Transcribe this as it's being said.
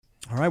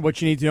All right,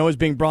 what you need to know is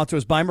being brought to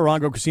us by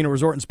Morongo Casino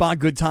Resort and Spa.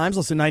 Good times,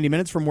 less than 90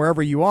 minutes from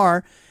wherever you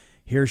are.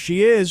 Here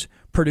she is,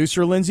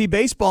 producer Lindsay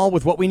Baseball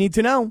with what we need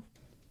to know.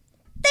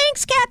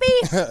 Thanks,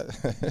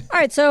 Cappy. All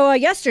right, so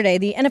yesterday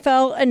the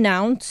NFL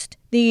announced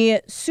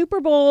the Super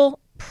Bowl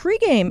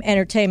pregame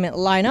entertainment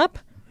lineup,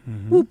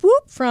 whoop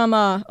whoop, from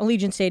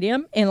Allegiant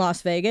Stadium in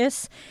Las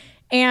Vegas.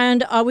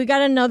 And we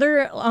got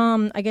another,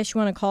 I guess you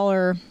want to call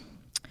her,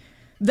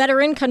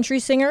 veteran country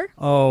singer,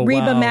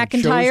 Reba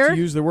McEntire. Chose to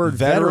use the word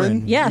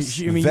veteran. Yes.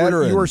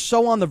 Veteran. You were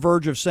so on the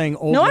verge of saying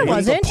old. No, I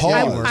wasn't.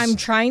 I'm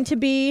trying to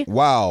be.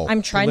 Wow.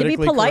 I'm trying to be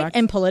polite correct?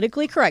 and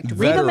politically correct.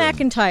 Veteran. Reba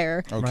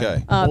McEntire,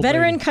 Okay.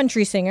 veteran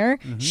country singer.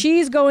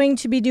 She's going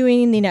to be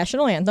doing the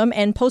national anthem,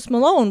 and Post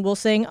Malone will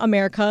sing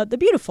 "America the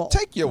Beautiful."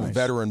 Take your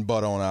veteran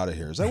butt on out of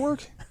here. Does that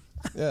work?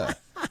 Yeah.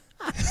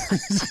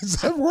 Does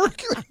that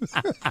work?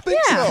 I think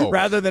so.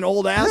 Rather than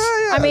old ass?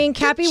 Yeah. I mean,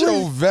 Cappy Get your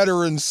was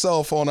veteran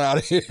self on out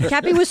of here.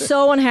 Cappy was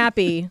so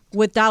unhappy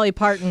with Dolly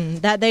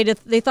Parton that they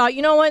thought,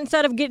 you know what?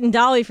 Instead of getting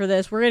Dolly for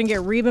this, we're going to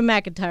get Reba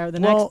McEntire,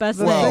 the next best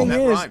thing.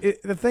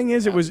 The thing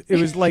is, it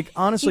was like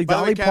honestly,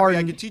 Dolly Parton.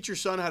 I can teach your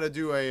son how to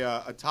do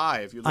a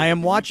tie. If you. I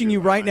am watching you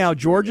right now.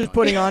 George is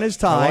putting on his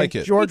tie. I like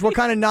it. George, what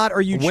kind of knot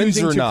are you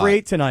choosing to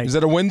create tonight? Is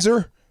that a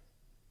Windsor?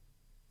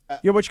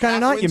 Yeah, which kind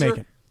of knot Windsor? you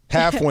making?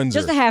 Half Windsor.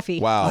 Just a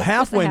halfie. Wow. A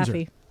half Just a Windsor.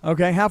 halfie.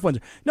 Okay, half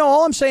Windsor. No,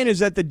 all I'm saying is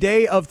that the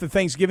day of the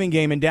Thanksgiving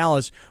game in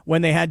Dallas,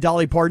 when they had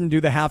Dolly Parton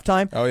do the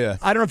halftime. Oh, yeah.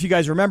 I don't know if you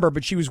guys remember,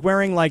 but she was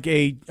wearing like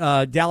a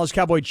Dallas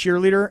Cowboy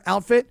cheerleader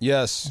outfit.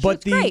 Yes.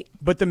 But great.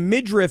 But the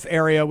midriff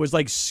area was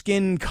like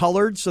skin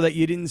colored so that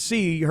you didn't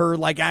see her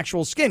like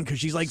actual skin because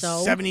she's like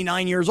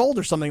 79 years old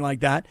or something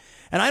like that.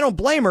 And I don't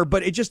blame her,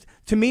 but it just,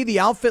 to me, the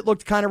outfit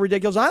looked kind of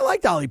ridiculous. I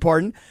like Dolly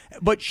Parton,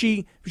 but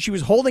she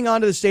was holding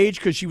onto the stage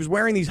because she was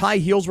wearing these high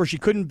heels where she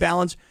couldn't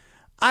balance.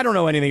 I don't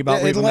know anything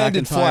about It Reba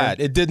landed McEntire. flat.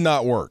 It did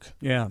not work.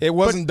 Yeah. It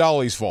wasn't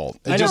Dolly's fault.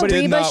 It just did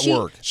Reba, not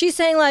work. She's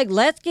saying like,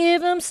 "Let's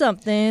give them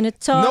something to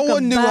talk about." No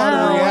one knew how to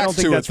I react don't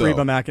think to that's it, though.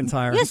 Reba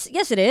McEntire.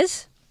 Yes, it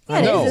is.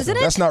 Yeah, No, it is, isn't it?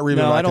 that's not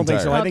Reba McEntire. No, I don't think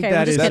so. I think Okay,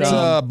 that we're is just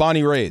That's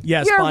Bonnie Raitt.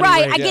 yes, You're Bonnie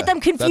right. Raitt. I get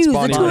them confused. The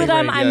Bonnie two of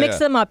them, Raitt. I mix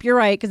them up. You're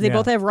right, because they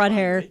both have red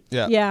hair.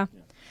 Yeah.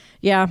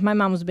 Yeah, my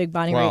mom was a big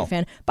Bonnie Wow. Raitt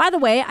fan. By the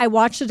way, I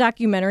watched a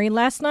documentary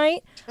last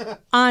night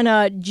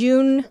on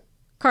June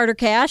Carter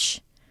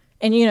Cash.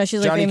 And, you know, she's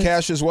like Johnny famous.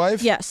 Cash's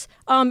wife? Yes.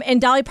 And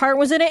Dolly Parton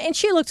was in it, and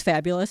she looked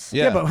fabulous.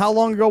 Yeah, but how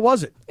long ago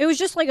was it? It was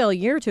just like a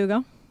year or two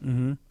ago.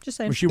 Mm-hmm. Just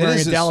saying. Was she wearing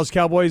a Dallas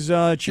Cowboys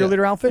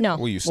cheerleader outfit? No.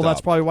 Will you Well, stop?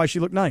 that's probably why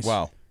she looked nice.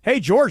 Wow. Hey,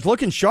 George,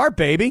 looking sharp,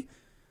 baby.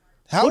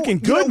 Looking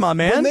good, my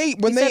man. When they He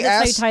said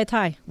that's asked, how you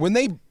tie a tie. when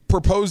they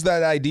proposed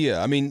that idea,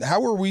 I mean,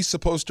 how are we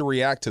supposed to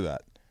react to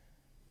that?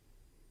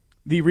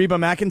 The Reba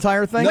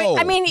McEntire thing? No,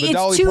 I mean, the it's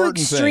Dolly two Parton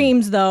thing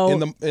extremes,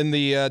 though. In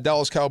the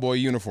Dallas Cowboy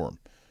uniform.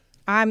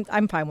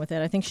 I'm fine with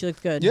it. I think she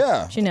looked good.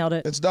 Yeah, She nailed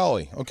it. It's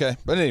Dolly. Okay,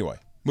 but anyway,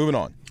 moving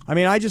on. I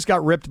mean, I just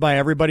got ripped by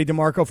everybody,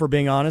 DeMarco, for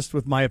being honest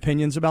with my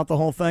opinions about the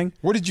whole thing.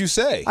 What did you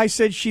say? I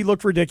said she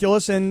looked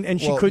ridiculous and Well,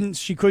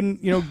 she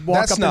couldn't,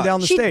 walk up and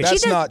down the stage.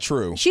 That's not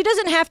true. She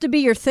doesn't have to be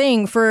your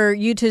thing for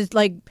you to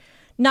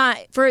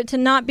for it to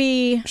not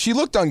be. She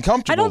looked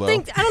uncomfortable. I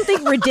don't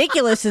think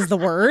ridiculous is the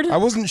word. I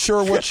wasn't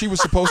sure what she was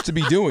supposed to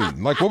be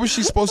doing. Like, what was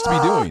she supposed to be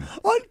doing?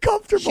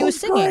 Uncomfortable. She was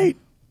singing. Great.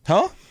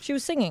 Huh? She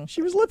was singing.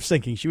 She was lip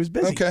syncing. She was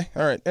busy. Okay.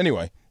 All right.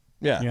 Anyway.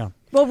 Yeah. Yeah.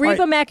 Well,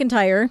 Reba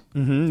McEntire.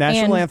 Mm-hmm.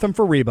 National anthem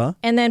for Reba.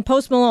 And then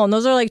Post Malone.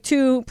 Those are like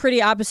two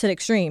pretty opposite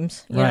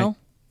extremes, you know?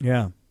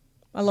 Yeah.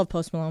 I love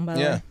Post Malone, by the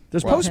way.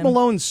 Does Post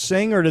Malone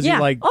sing or does he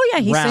like Oh, yeah,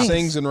 he rap?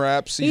 Sings and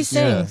raps. He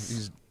sings.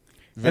 He's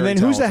And then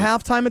who's the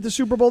talented. halftime at the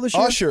Super Bowl this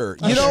year? Usher.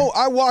 You know,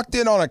 I walked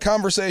in on a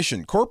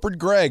conversation. Corporate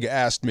Greg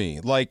asked me,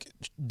 like,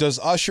 does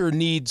Usher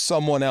need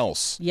someone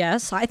else?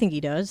 Yes, I think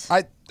he does.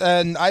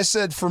 I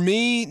said, for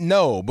me,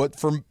 no, but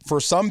for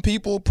some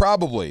people,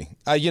 probably.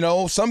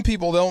 Some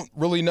people don't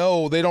really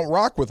know. They don't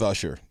rock with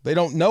Usher. They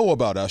don't know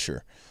about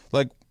Usher.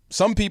 Like,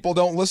 some people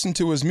don't listen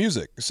to his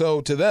music. So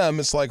to them,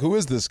 it's like, who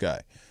is this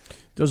guy?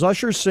 Does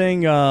Usher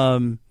sing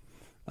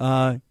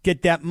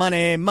get that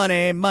money,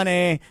 money,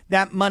 money,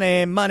 that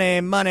money, money,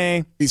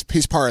 money? He's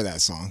part of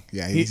that song.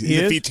 Yeah, he's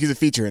a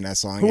feature in that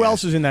song. Who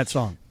else is in that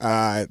song?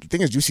 I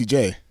think it's Juicy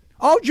J.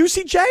 Oh,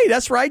 Juicy J.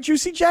 That's right,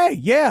 Juicy J.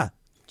 Yeah.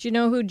 Do you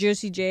know who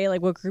Juicy J,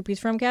 like what group he's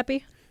from,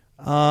 Cappy?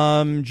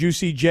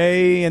 Juicy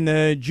J and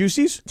the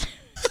Juicies.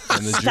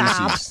 And the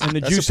Stop. Juicies. And the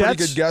That's a pretty Juicettes?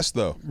 good guess,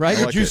 though. Right, I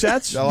the like it.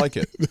 Juicettes? I like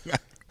it.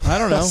 I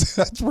don't know.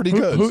 That's pretty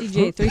good.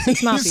 CJ,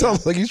 3-6 You Mafia.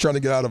 sound like he's trying to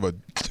get out of a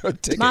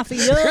ticket. Mafia.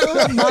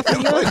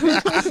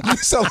 You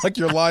sound like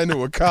you're lying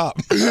to a cop.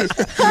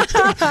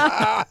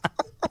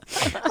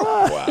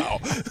 Wow.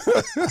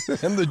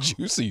 And the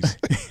Juicies.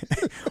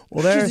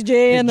 Well, there, Juicy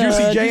J and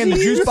Juicy the J and the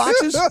Juicies. juice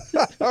boxes.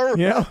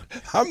 Yeah.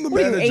 I'm the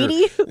What are manager.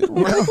 you,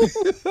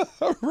 80?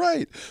 Well,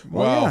 right.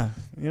 Well, Wow.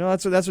 yeah.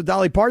 That's what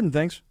Dolly Parton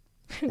thinks.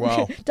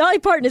 Wow. Dolly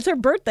Parton, it's her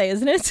birthday,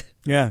 isn't it?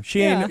 Yeah, she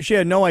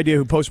had no idea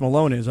who Post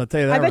Malone is. I'll tell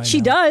you that. I bet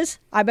she does.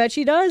 I bet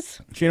she does.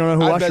 She don't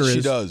know who Usher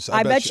is.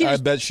 I bet she does.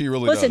 I bet she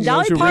really does. Listen,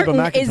 Dolly Parton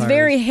is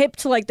very hip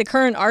to like the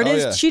current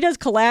artists. yeah. She does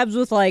collabs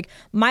with like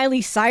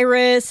Miley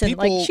Cyrus and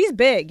like she's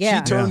big.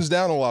 Yeah, she turns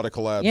down a lot of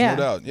collabs. No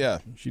doubt. Yeah,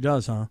 she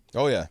does, huh?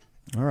 Oh yeah.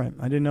 All right,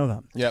 I didn't know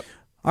that. Yep.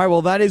 All right,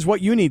 well, that is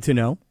what you need to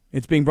know.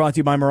 It's being brought to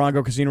you by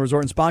Morongo Casino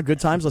Resort and Spa. Good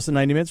times, less than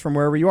 90 minutes from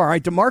wherever you are. All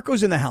right,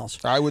 DeMarco's in the house.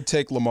 I would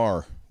take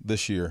Lamar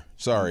this year.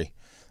 Sorry,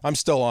 I'm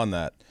still on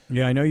that.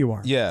 Yeah, I know you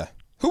are. Yeah.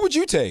 Who would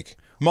you take?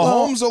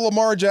 Mahomes or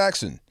Lamar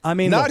Jackson? I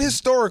mean, not look,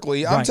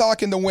 historically. I'm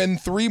talking to win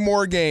 3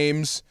 more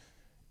games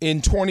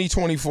in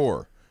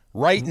 2024.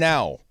 Right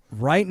now.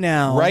 Right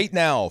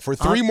now. For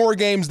 3 more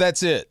games,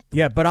 that's it.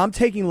 Yeah, but I'm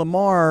taking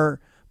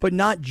Lamar, but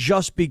not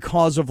just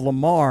because of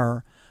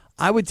Lamar.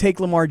 I would take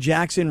Lamar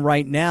Jackson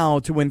right now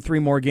to win 3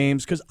 more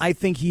games because I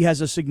think he has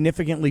a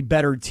significantly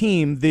better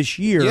team this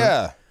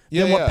year.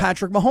 Than what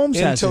Patrick Mahomes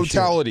has in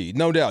totality,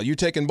 no doubt. You're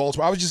taking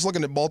Baltimore. I was just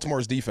looking at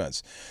Baltimore's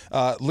defense,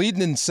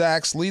 leading in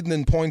sacks, leading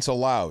in points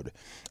allowed.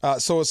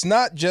 So it's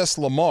not just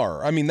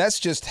Lamar. I mean, that's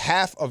just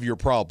half of your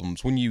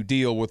problems when you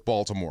deal with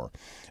Baltimore.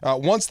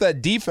 Once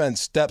that defense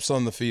steps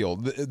on the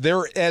field,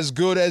 they're as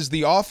good as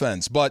the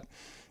offense. But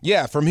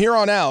yeah, from here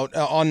on out,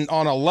 on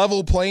a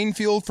level playing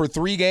field for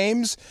 3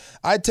 games,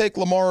 I'd take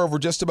Lamar over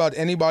just about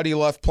anybody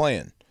left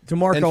playing.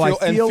 DeMarco,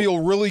 and feel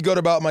really good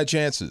about my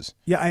chances.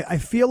 Yeah, I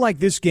feel like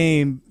this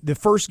game, the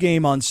first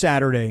game on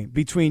Saturday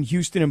between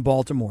Houston and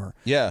Baltimore.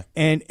 Yeah.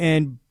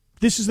 And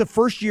this is the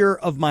first year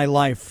of my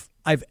life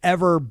I've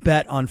ever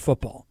bet on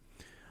football.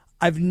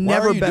 I've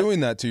never Why are you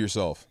doing that to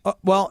yourself?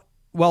 Well,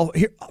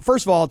 here,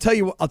 first of all, I'll tell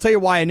you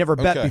why I never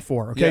bet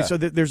before. Okay, yeah. So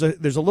there's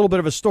a little bit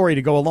of a story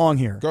to go along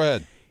here. Go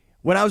ahead.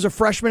 When I was a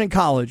freshman in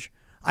college,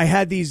 I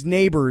had these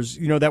neighbors,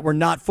 that were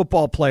not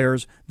football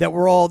players that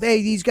were all,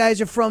 hey, these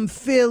guys are from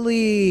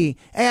Philly.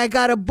 Hey, I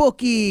got a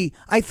bookie.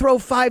 I throw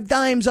 5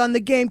 dimes on the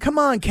game. Come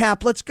on,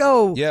 Cap, let's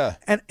go. Yeah.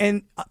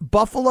 And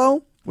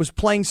Buffalo was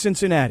playing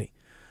Cincinnati.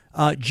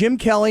 Jim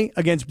Kelly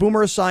against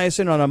Boomer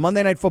Esiason on a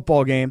Monday Night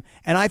Football game,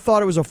 and I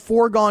thought it was a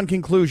foregone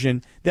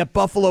conclusion that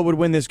Buffalo would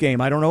win this game.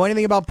 I don't know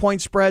anything about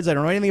point spreads. I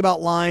don't know anything about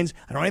lines.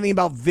 I don't know anything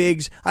about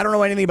VIGs. I don't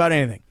know anything about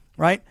anything,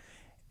 right?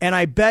 And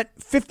I bet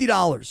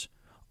 $50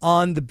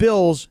 on the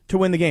Bills to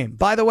win the game.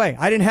 By the way,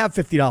 I didn't have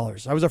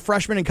 $50. I was a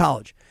freshman in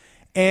college.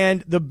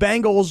 And the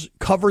Bengals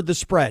covered the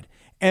spread.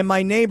 And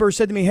my neighbor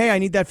said to me, hey, I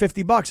need that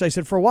 $50. I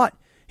said, for what?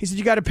 He said,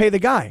 you got to pay the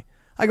guy.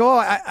 I go,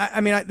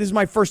 I mean, this is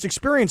my first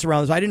experience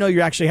around this. I didn't know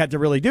you actually had to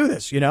really do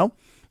this,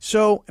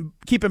 So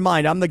keep in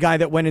mind, I'm the guy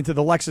that went into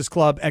the Lexus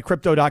Club at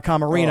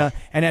Crypto.com Arena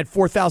and had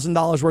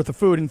 $4,000 worth of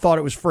food and thought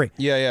it was free.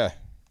 Yeah.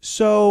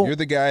 So you're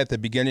the guy at the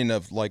beginning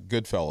of like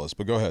Goodfellas,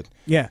 but go ahead.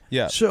 Yeah.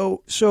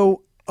 So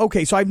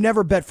okay, so I've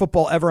never bet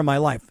football ever in my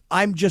life.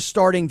 I'm just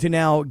starting to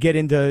now get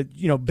into,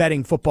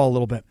 betting football a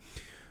little bit.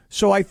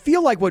 So I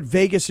feel like what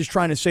Vegas is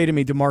trying to say to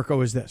me,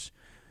 DeMarco, is this.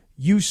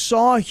 You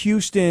saw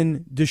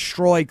Houston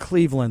destroy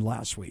Cleveland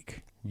last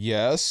week.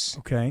 Yes.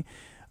 Okay.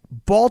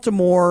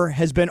 Baltimore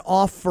has been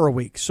off for a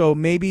week, so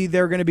maybe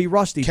they're going to be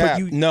rusty. Cap,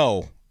 but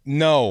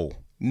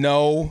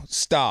no,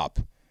 stop.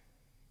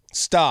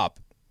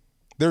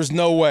 There's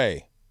no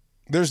way.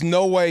 There's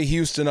no way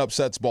Houston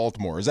upsets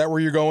Baltimore. Is that where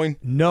you're going?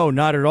 No,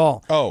 not at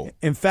all. Oh.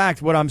 In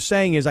fact, what I'm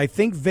saying is I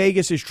think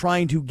Vegas is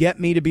trying to get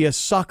me to be a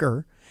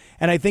sucker,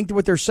 and I think that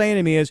what they're saying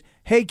to me is,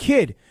 hey,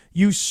 kid,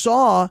 you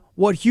saw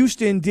what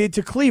Houston did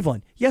to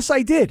Cleveland. Yes,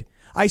 I did.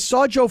 I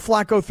saw Joe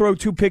Flacco throw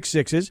 2 pick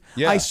sixes.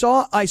 Yeah. I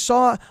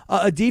saw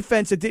a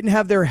defense that didn't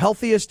have their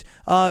healthiest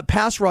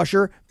pass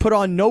rusher put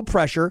on no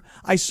pressure.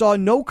 I saw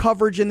no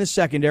coverage in the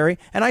secondary,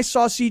 and I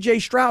saw C.J.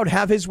 Stroud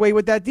have his way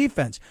with that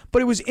defense.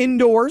 But it was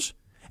indoors,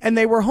 and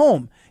they were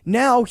home.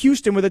 Now,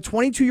 Houston, with a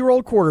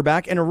 22-year-old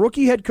quarterback and a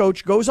rookie head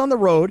coach, goes on the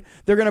road.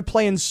 They're going to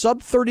play in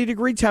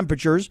sub-30-degree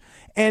temperatures,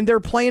 and they're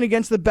playing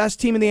against the best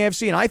team in the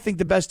AFC, and I think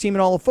the best team in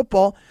all of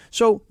football.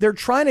 So they're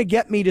trying to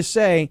get me to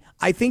say,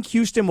 I think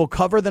Houston will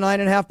cover the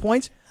 9.5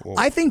 points. Whoa.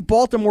 I think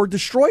Baltimore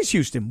destroys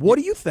Houston. What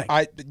do you think?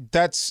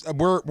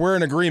 We're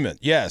in agreement.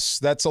 Yes,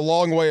 that's a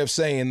long way of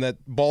saying that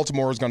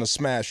Baltimore is going to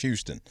smash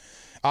Houston.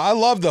 I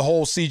love the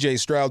whole C.J.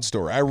 Stroud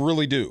story. I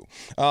really do.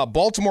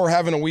 Baltimore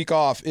having a week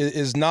off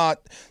is not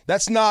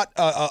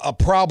a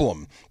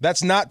problem.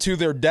 That's not to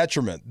their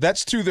detriment.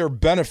 That's to their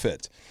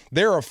benefit.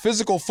 They're a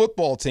physical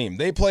football team.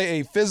 They play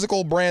a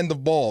physical brand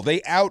of ball.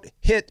 They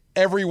out-hit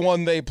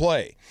everyone they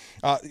play,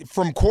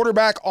 from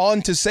quarterback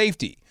on to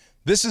safety.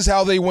 This is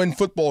how they win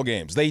football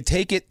games. They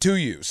take it to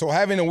you. So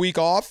having a week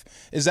off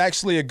is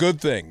actually a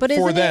good thing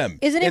for them.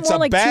 Isn't it it's more a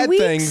like bad 2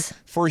 weeks? thing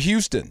for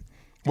Houston.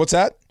 What's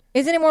that?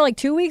 Isn't it more like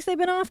 2 weeks they've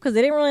been off? Because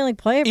they didn't really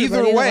play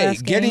everybody. Either way, the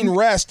last game. getting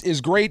rest is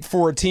great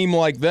for a team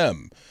like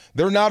them.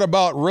 They're not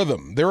about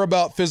rhythm. They're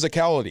about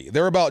physicality.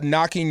 They're about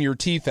knocking your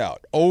teeth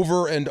out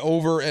over and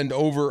over and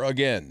over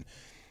again.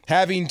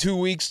 Having 2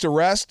 weeks to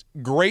rest,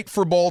 great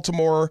for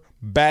Baltimore,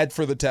 bad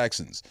for the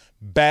Texans,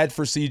 bad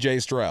for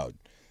C.J. Stroud.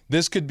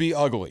 This could be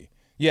ugly.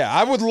 Yeah,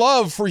 I would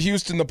love for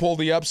Houston to pull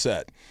the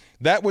upset.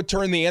 That would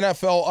turn the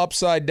NFL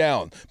upside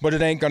down, but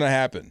it ain't going to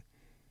happen.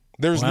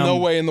 There's no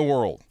way in the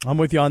world. I'm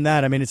with you on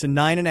that. I mean, it's a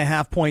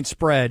 9.5-point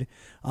spread.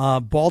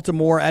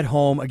 Baltimore at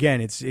home.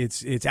 Again,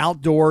 it's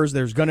outdoors.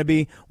 There's going to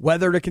be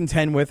weather to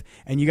contend with,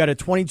 and you got a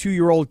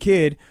 22-year-old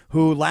kid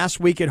who last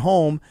week at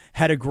home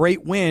had a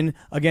great win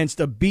against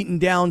a beaten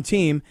down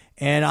team.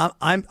 And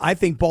I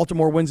think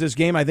Baltimore wins this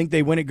game. I think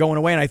they win it going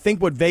away. And I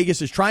think what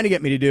Vegas is trying to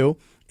get me to do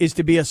is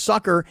to be a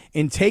sucker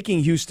in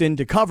taking Houston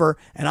to cover,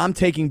 and I'm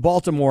taking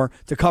Baltimore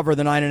to cover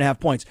the 9.5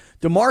 points.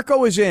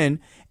 DeMarco is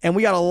in, and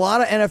we got a lot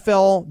of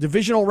NFL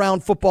divisional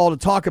round football to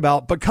talk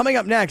about. But coming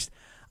up next,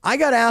 I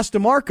got to ask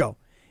DeMarco,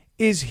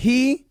 is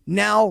he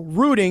now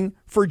rooting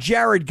for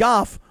Jared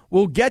Goff?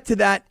 We'll get to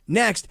that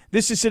next.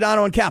 This is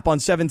Sedano and Cap on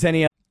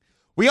 710 EM.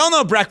 We all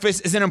know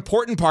breakfast is an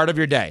important part of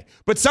your day,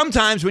 but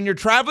sometimes when you're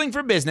traveling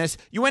for business,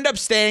 you end up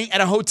staying at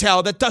a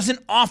hotel that doesn't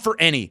offer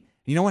any.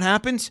 You know what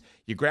happens?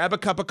 You grab a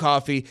cup of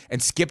coffee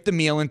and skip the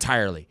meal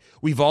entirely.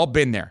 We've all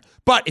been there.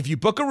 But if you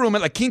book a room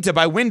at La Quinta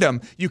by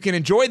Wyndham, you can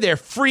enjoy their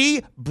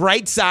free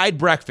Bright Side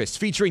breakfast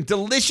featuring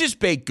delicious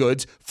baked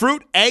goods,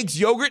 fruit, eggs,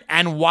 yogurt,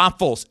 and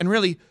waffles. And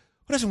really,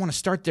 who doesn't want to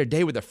start their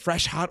day with a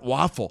fresh hot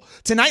waffle?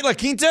 Tonight, La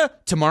Quinta,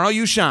 tomorrow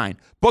you shine.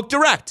 Book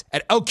direct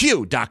at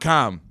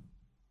lq.com.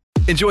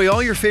 Enjoy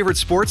all your favorite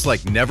sports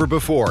like never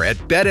before at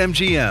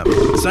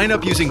BetMGM. Sign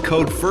up using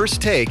code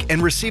FIRSTTAKE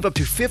and receive up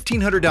to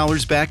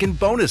 $1,500 back in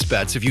bonus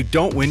bets if you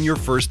don't win your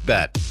first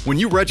bet. When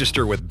you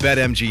register with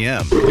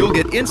BetMGM, you'll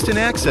get instant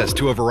access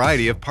to a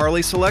variety of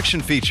parlay selection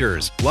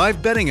features,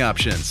 live betting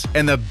options,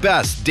 and the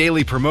best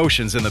daily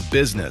promotions in the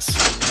business.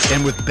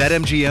 And with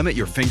BetMGM at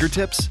your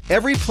fingertips,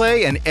 every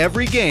play and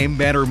every game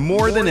matter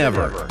more than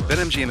ever.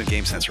 BetMGM and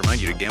GameSense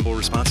remind you to gamble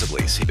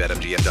responsibly. See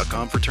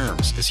BetMGM.com for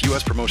terms. This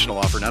U.S. promotional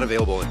offer not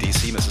available in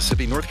D.C.,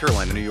 Mississippi, North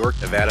Carolina, New York,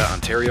 Nevada,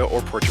 Ontario,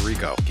 or Puerto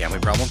Rico. Gambling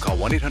problem? Call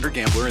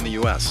 1-800-GAMBLER in the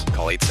U.S.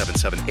 Call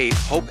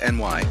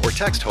 877-8-HOPE-NY or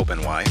text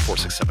HOPE-NY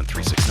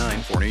 467-369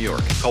 for New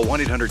York. Call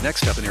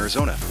 1-800-NEXT-STEP in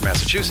Arizona. For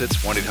Massachusetts,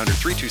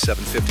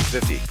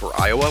 1-800-327-5050.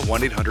 For Iowa,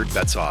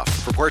 1-800-BETS-OFF.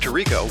 For Puerto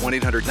Rico,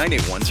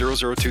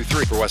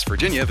 1-800-981-0023. For West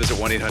Virginia, visit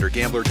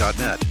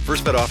 1-800-GAMBLER.net.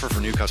 First bet offer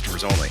for new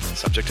customers only.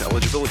 Subject to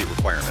eligibility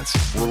requirements.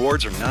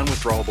 Rewards are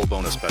non-withdrawable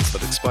bonus bets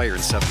that expire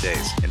in 7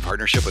 days. In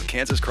partnership with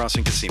Kansas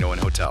Crossing Casino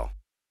and Hotel.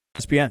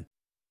 ESPN.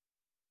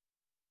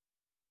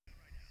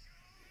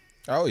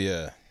 Oh,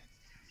 yeah.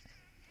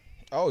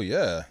 Oh,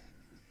 yeah.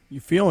 You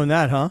feeling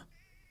that, huh?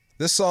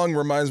 This song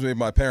reminds me of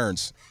my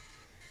parents.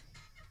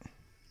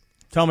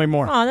 Tell me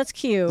more. Oh, that's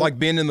cute. Like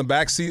being in the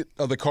backseat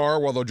of the car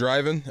while they're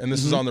driving, and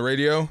this is on the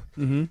radio,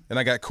 and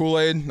I got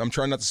Kool-Aid. I'm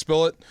trying not to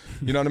spill it.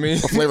 You know what I mean?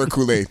 What flavor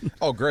Kool-Aid?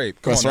 Oh,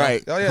 grape. That's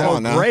right. Oh, yeah. Come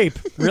on now. Grape.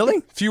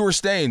 Really? Fewer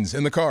stains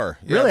in the car.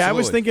 Yeah, Really? absolutely. I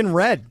was thinking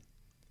red.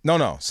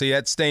 No. See,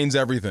 that stains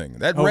everything.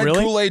 That Oh, red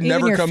really? Kool-Aid Even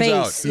never your comes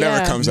face. out. Yeah.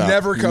 Never comes out.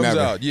 Never comes Never.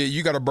 out. Yeah,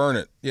 you got to burn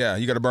it. Yeah,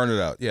 you got to burn it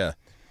out. Yeah.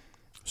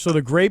 So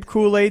the grape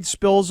Kool-Aid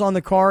spills on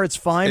the car, it's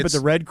fine, but It's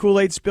the red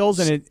Kool-Aid spills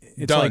and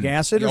it's Done. like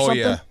acid or oh, something?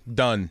 yeah.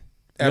 Done.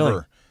 Ever.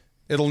 Really?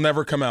 It'll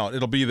never come out.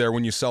 It'll be there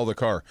when you sell the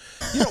car.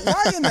 You know,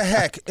 why in the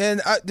heck?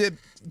 And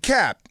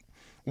Cap,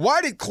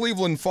 why did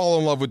Cleveland fall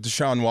in love with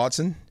Deshaun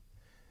Watson?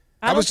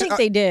 I don't think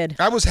they did.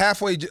 I was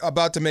halfway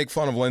about to make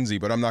fun of Lindsay,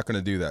 but I'm not going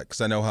to do that because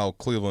I know how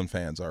Cleveland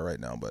fans are right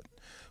now. But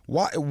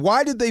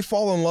why did they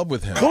fall in love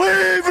with him?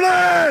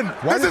 Cleveland!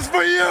 This is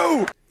for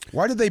you!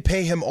 Why did they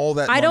pay him all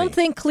that money? I don't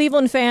think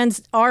Cleveland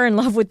fans are in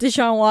love with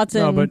Deshaun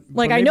Watson. No, but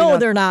I maybe know not-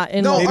 they're not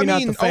in No, love. Maybe I not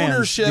mean the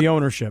fans, the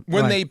ownership,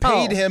 When right. they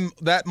paid Oh. him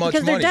that much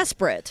because money. they're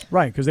desperate.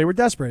 Right, because they were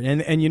desperate.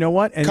 And you know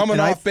what? And, Coming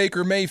and off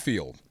Baker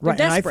Mayfield. Right,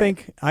 They're and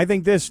desperate. I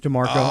think this,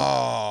 DeMarco.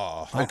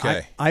 Oh,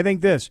 okay. I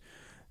think this.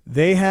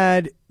 They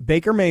had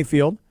Baker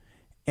Mayfield,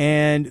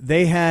 and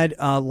they had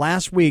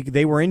last week,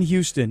 they were in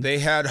Houston. They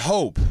had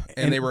hope,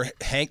 and they were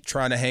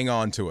trying to hang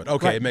on to it.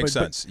 Okay, Right, it makes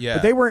sense. Yeah.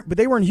 But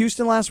they were in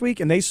Houston last week,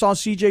 and they saw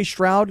C.J.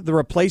 Stroud, the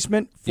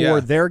replacement for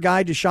their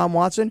guy, Deshaun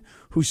Watson,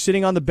 who's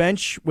sitting on the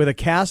bench with a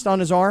cast on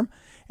his arm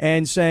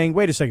and saying,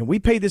 wait a second, we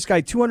paid this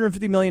guy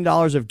 $250 million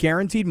of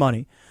guaranteed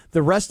money.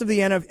 The rest of the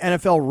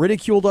NFL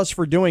ridiculed us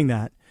for doing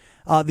that.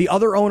 The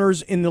other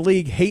owners in the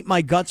league hate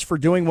my guts for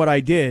doing what I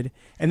did,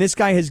 and this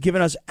guy has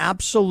given us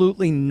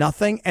absolutely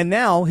nothing. And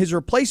now his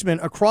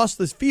replacement across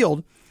the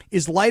field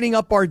is lighting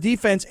up our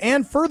defense.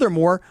 And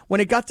furthermore, when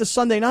it got to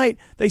Sunday night,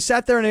 they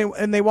sat there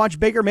and they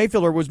watched Baker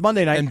Mayfield, or it was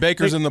Monday night. And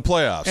Baker's in the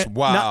playoffs.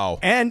 Wow.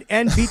 And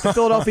beat the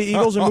Philadelphia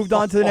Eagles and moved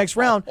on to the next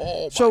round.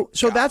 So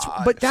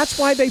that's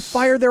why they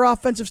fired their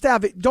offensive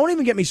staff. Don't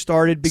even get me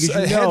started because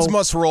heads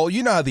must roll.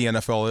 You know how the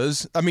NFL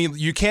is. I mean,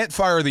 you can't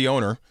fire the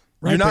owner.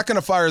 Right, You're not going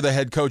to fire the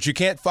head coach. You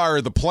can't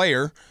fire the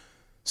player.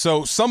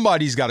 So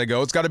somebody's got to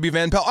go. It's got to be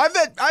Van Pelt.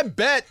 I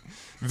bet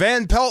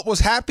Van Pelt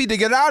was happy to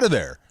get out of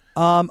there.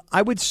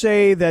 I would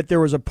say that there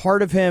was a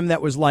part of him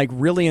that was like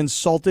really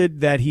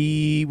insulted that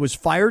he was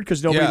fired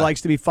because nobody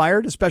likes to be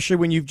fired, especially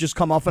when you've just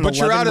come off an 11-win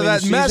season. But you're out of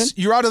that mess.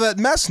 You're out of that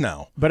mess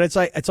now. But it's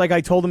like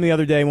I told him the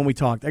other day when we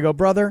talked. I go,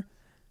 brother,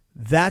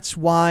 that's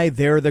why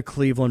they're the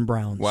Cleveland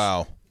Browns.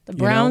 Wow. The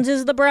Browns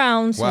is the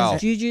Browns. Wow.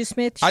 Juju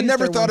Smith. I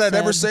never thought I'd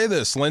ever say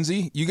this,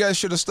 Lindsay. You guys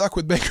should have stuck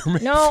with Baker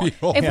Mayfield.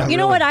 No, you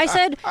know what I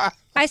said?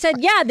 I said,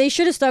 yeah, they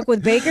should have stuck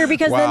with Baker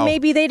because then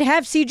maybe they'd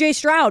have C.J.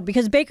 Stroud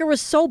because Baker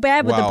was so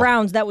bad with the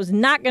Browns that was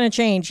not going to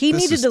change. He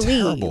needed to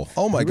leave.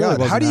 Oh, my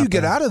God. How do you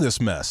get out of this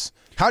mess?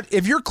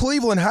 If you're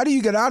Cleveland, how do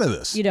you get out of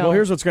this? Well,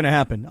 here's what's going to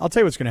happen. I'll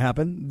tell you what's going to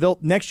happen.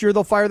 Next year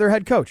they'll fire their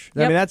head coach.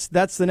 I mean,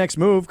 that's the next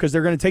move because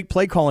they're going to take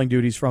play calling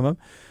duties from him.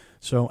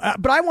 So,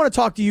 but I want to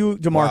talk to you,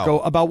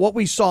 DeMarco, about what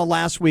we saw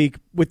last week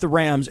with the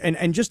Rams,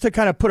 and just to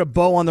kind of put a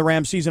bow on the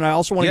Rams season. I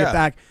also want to get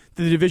back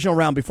to the divisional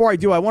round. Before I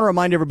do, I want to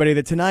remind everybody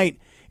that tonight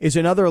is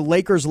another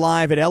Lakers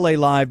Live at LA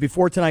Live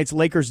before tonight's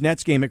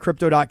Lakers-Nets game at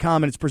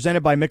Crypto.com, and it's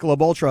presented by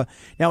Michelob Ultra.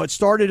 Now, it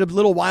started a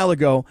little while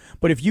ago,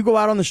 but if you go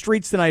out on the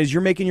streets tonight as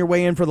you're making your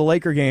way in for the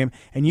Laker game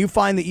and you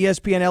find the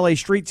ESPN LA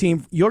Street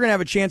Team, you're going to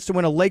have a chance to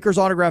win a Lakers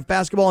autographed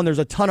basketball, and there's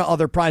a ton of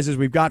other prizes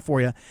we've got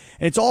for you.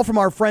 And it's all from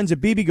our friends at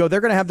BBGO.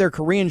 They're going to have their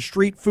Korean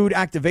street food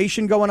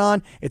activation going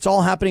on. It's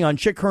all happening on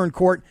Chick Hearn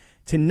Court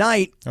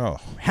tonight,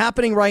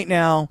 happening right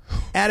now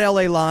at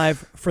LA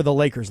Live for the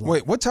Lakers Live.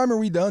 Wait, what time are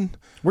we done?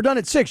 We're done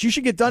at 6. You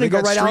should get done and go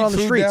right out on the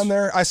streets. Down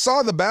there. I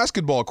saw the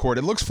basketball court.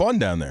 It looks fun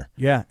down there.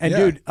 Yeah. And,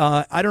 dude,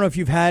 I don't know if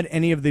you've had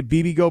any of the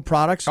BBGO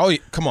products. Oh,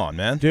 come on,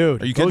 man.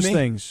 Dude, are you kidding me? Those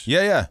things.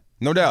 Yeah.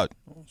 No doubt.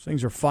 Those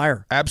things are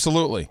fire.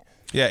 Absolutely.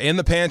 Yeah, in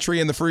the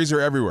pantry, in the freezer,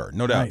 everywhere.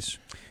 No doubt. Nice.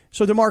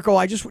 So, DeMarco,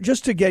 I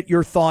just to get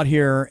your thought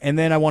here, and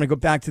then I want to go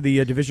back to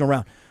the divisional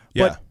round.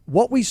 But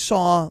what we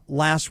saw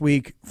last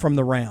week from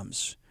the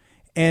Rams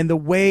and the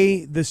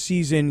way the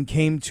season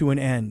came to an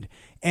end,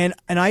 and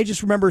I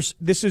just remember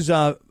this is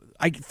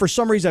for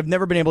some reason, I've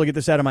never been able to get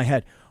this out of my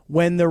head.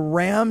 When the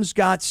Rams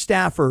got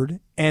Stafford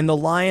and the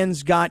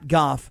Lions got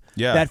Goff,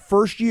 that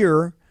first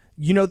year,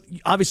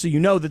 obviously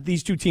that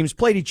these two teams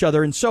played each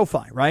other in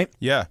SoFi, right?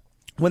 Yeah.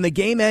 When the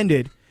game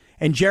ended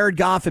and Jared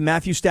Goff and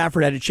Matthew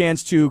Stafford had a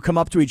chance to come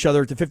up to each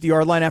other at the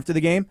 50-yard line after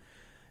the game,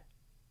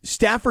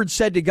 Stafford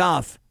said to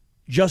Goff,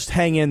 just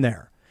hang in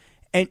there.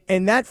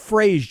 And that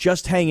phrase,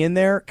 just hang in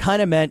there,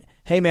 kind of meant,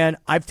 hey, man,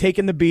 I've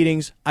taken the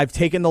beatings. I've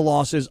taken the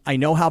losses. I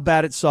know how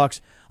bad it sucks.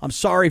 I'm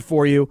sorry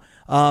for you,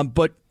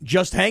 but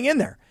just hang in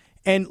there.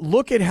 And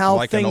look at how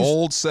things... Like an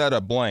old set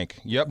of blank.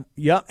 Yep.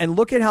 Yep, and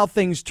look at how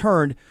things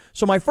turned.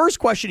 So my first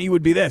question to you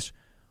would be this.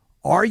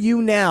 Are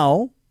you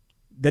now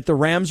that the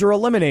Rams are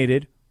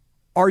eliminated,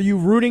 are you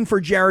rooting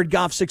for Jared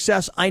Goff's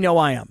success? I know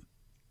I am.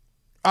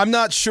 I'm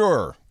not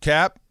sure,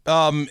 Cap.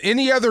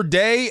 Any other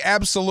day,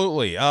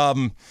 absolutely.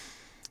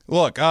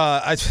 Look,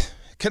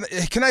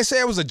 Can I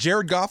say I was a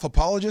Jared Goff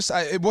apologist?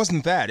 It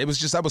wasn't that. It was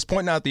just I was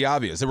pointing out the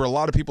obvious. There were a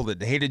lot of people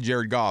that hated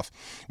Jared Goff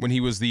when he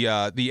was the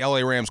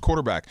LA Rams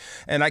quarterback,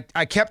 and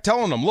I kept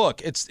telling them,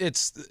 look, it's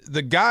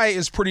the guy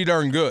is pretty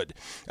darn good.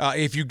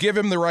 If you give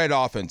him the right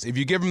offense, if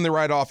you give him the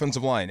right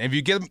offensive line, if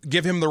you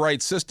give him the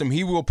right system,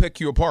 he will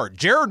pick you apart.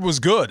 Jared was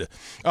good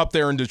up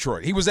there in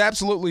Detroit. He was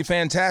absolutely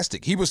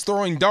fantastic. He was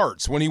throwing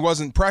darts when he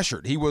wasn't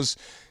pressured. He was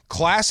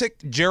classic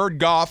Jared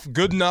Goff,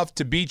 good enough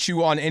to beat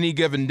you on any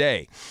given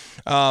day.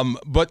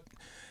 But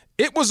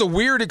it was a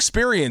weird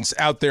experience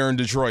out there in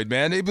Detroit,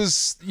 man. It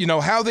was,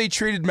 how they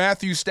treated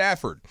Matthew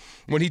Stafford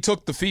when he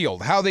took the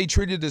field, how they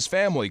treated his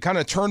family kind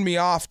of turned me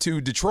off to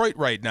Detroit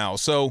right now.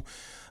 So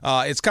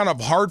it's kind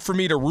of hard for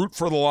me to root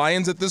for the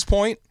Lions at this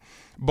point.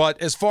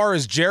 But as far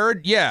as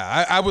Jared,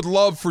 I would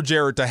love for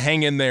Jared to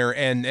hang in there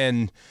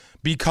and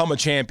become a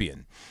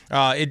champion.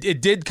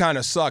 It did kind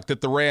of suck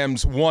that the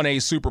Rams won a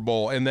Super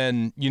Bowl and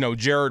then,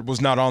 Jared was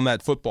not on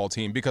that football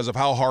team because of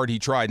how hard he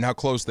tried and how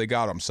close they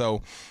got him.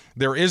 So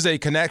there is a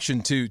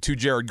connection to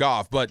Jared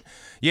Goff. But,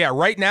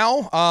 right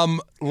now,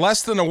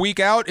 less than a week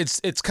out,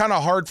 it's kind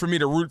of hard for me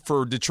to root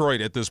for Detroit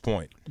at this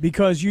point.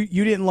 Because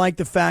you didn't like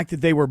the fact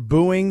that they were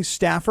booing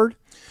Stafford?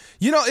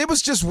 It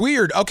was just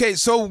weird. Okay,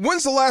 so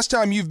when's the last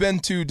time you've been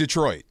to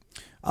Detroit?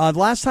 The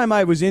last time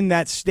I was in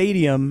that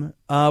stadium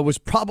was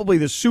probably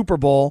the Super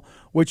Bowl,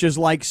 which is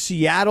like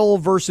Seattle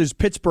versus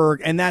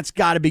Pittsburgh, and that's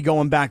got to be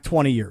going back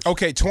 20 years.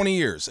 Okay, 20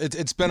 years.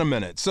 It's been a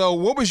minute. So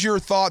what was your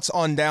thoughts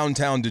on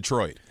downtown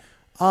Detroit?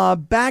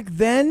 Back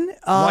then...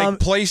 like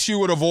place you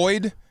would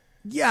avoid?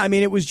 Yeah, I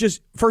mean, it was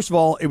just, first of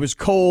all, it was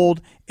cold,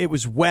 it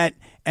was wet,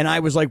 and I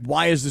was like,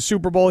 why is the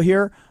Super Bowl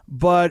here?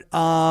 But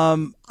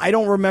I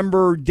don't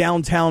remember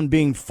downtown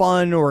being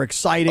fun or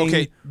exciting.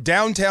 Okay,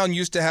 downtown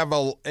used to have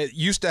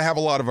a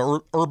lot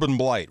of urban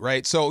blight,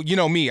 right? So,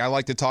 me, I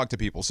like to talk to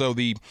people. So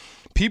the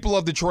people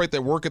of Detroit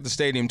that work at the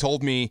stadium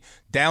told me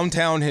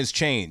downtown has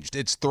changed.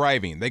 It's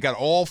thriving. They got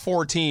all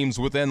four teams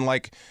within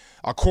like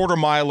a quarter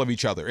mile of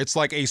each other. It's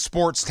like a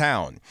sports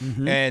town.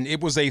 Mm-hmm. And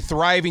it was a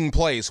thriving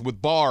place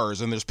with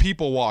bars, and there's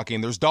people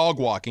walking, there's dog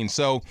walking.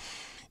 So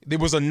it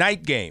was a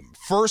night game,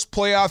 first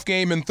playoff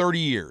game in 30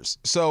 years.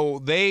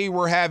 So they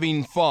were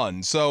having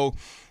fun. So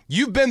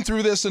you've been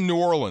through this in New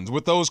Orleans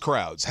with those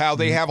crowds, how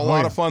they have a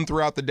lot of fun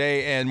throughout the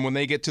day, and when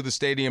they get to the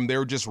stadium,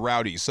 they're just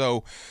rowdy.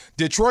 So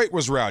Detroit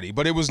was rowdy,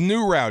 but it was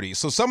new rowdy.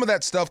 So some of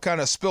that stuff kind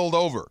of spilled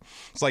over.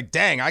 It's like,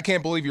 dang, I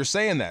can't believe you're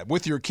saying that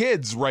with your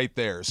kids right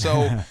there.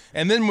 So,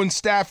 and then when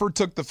Stafford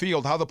took the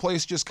field, how the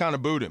place just kind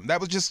of booed him. That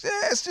was just,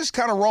 it's just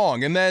kind of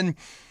wrong. And then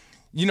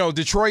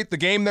Detroit, the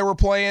game they were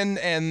playing,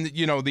 and,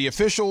 the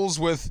officials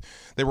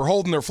they were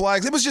holding their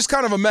flags. It was just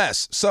kind of a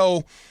mess.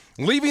 So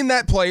leaving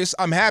that place,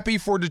 I'm happy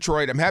for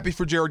Detroit. I'm happy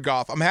for Jared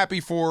Goff. I'm happy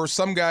for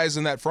some guys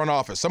in that front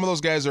office. Some of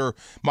those guys are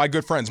my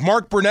good friends.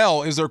 Mark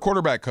Brunell is their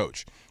quarterback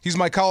coach. He's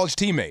my college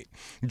teammate.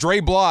 Dre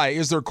Bly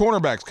is their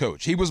cornerbacks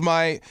coach. He was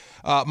my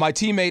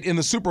teammate in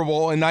the Super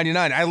Bowl in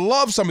 '99. I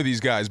love some of these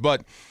guys,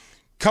 but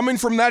coming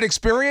from that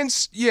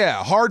experience,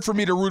 hard for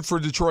me to root for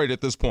Detroit at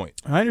this point.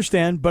 I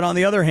understand, but on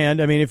the other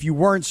hand, I mean, if you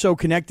weren't so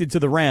connected to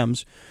the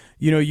Rams,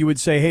 you would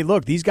say, hey,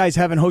 look, these guys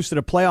haven't hosted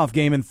a playoff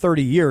game in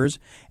 30 years,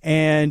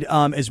 and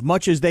as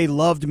much as they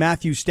loved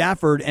Matthew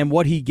Stafford and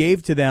what he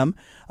gave to them,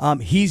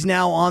 he's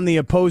now on the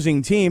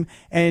opposing team,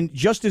 and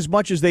just as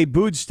much as they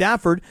booed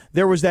Stafford,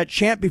 there was that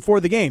chant before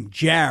the game,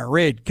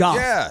 Jared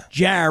Goff,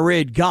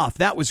 Jared Goff.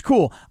 That was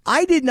cool.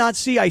 I did not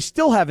see, I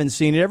still haven't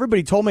seen it.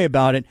 Everybody told me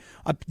about it.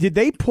 Did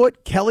they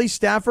put Kelly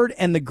Stafford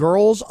and the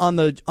girls on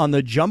the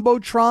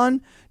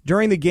Jumbotron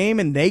during the game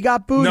and they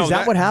got booed? No, is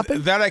that what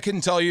happened? That I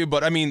couldn't tell you,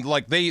 but I mean,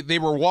 like they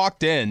were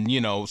walked in,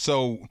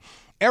 so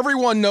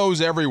everyone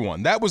knows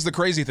everyone. That was the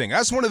crazy thing.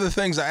 That's one of the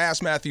things I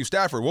asked Matthew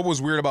Stafford. What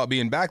was weird about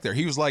being back there?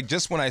 He was like,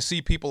 just when I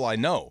see people I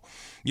know,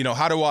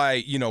 how do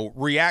I,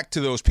 react to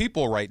those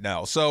people right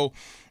now? So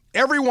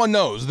everyone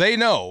knows. They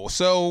know.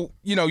 So,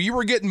 you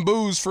were getting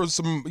boos for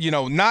some,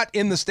 not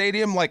in the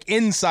stadium, like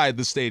inside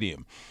the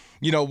stadium.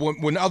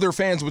 When other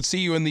fans would see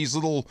you in these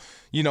little,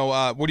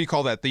 what do you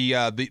call that?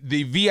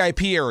 The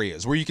VIP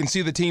areas where you can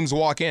see the teams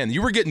walk in.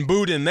 You were getting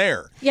booed in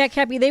there. Yeah,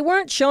 Cappy, they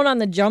weren't shown on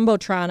the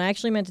Jumbotron. I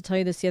actually meant to tell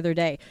you this the other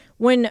day.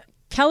 When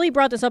Kelly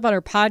brought this up on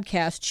her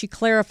podcast, she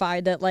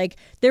clarified that,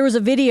 there was a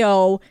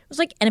video, it was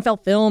like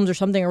NFL Films or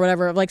something or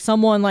whatever, of,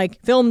 someone,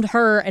 filmed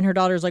her and her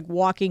daughters,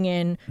 walking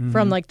in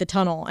from, the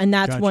tunnel. And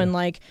that's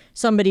when,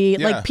 somebody,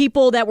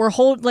 people that were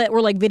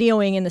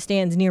videoing in the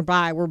stands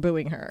nearby were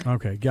booing her.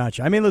 Okay,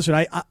 gotcha. I mean, listen,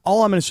 I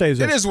all I'm going to say is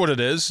this. It is what it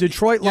is.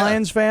 Detroit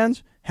Lions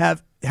fans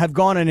have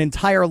gone an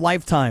entire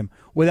lifetime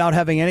without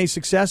having any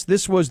success.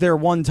 This was their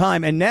one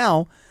time. And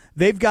now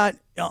they've got,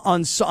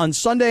 on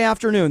Sunday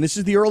afternoon, this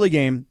is the early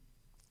game,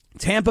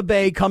 Tampa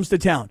Bay comes to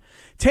town.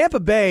 Tampa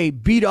Bay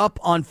beat up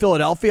on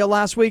Philadelphia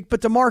last week, but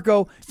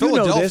DeMarco,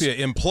 Philadelphia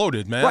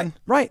imploded, man.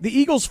 Right. The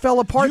Eagles fell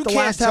apart the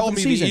last half of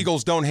the season. You can't tell me the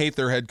Eagles don't hate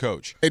their head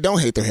coach. They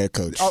don't hate their head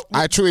coach.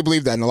 I truly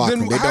believe that in the locker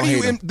room. They don't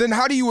hate him. Then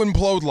how do you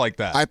implode like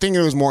that? I think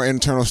it was more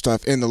internal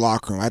stuff in the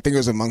locker room. I think it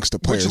was amongst the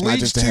players, which not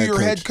leads just the to head your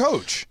coach. head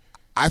coach.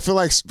 I feel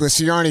like with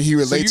Sirianni, he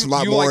relates a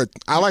lot more.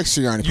 I like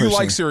Sirianni personally. You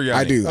like Sirianni?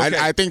 I do. Okay.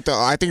 I think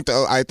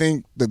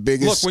the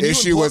biggest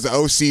issue was the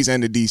OCs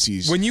and the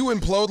DCs. When you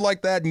implode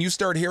like that and you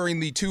start hearing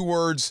the 2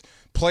 words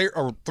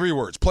three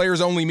words, players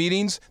only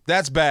meetings,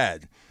 that's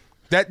bad.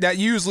 That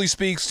usually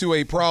speaks to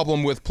a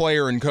problem with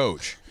player and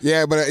coach.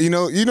 Yeah, but when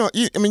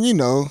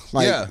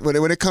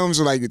it comes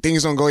to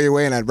things don't go your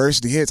way and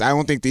adversity hits, I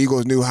don't think the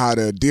Eagles knew how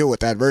to deal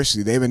with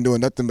adversity. They've been doing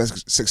nothing but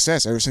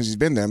success ever since he's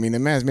been there. I mean, the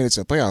man's made it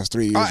to the playoffs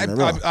 3 years in a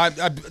row.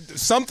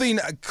 Something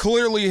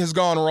clearly has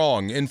gone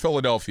wrong in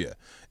Philadelphia,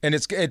 and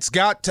it's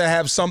got to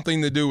have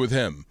something to do with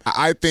him.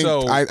 I think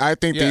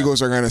the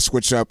Eagles are going to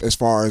switch up as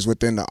far as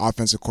within the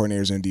offensive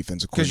coordinators and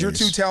defensive coordinators. Because you're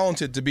too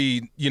talented to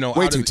be,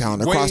 way too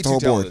talented across the whole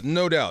board.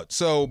 No doubt.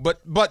 So,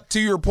 but to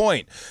your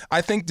point,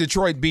 I think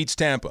Detroit beats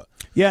Tampa.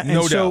 Yeah,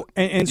 and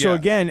so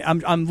again,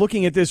 I'm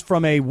looking at this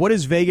from a what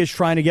is Vegas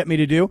trying to get me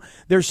to do?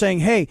 They're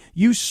saying, hey,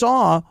 you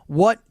saw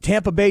what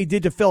Tampa Bay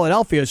did to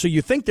Philadelphia, so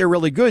you think they're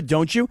really good,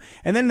 don't you?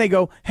 And then they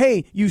go,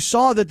 hey, you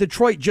saw that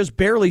Detroit just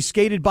barely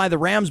skated by the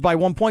Rams by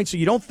 1 point, so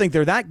you don't think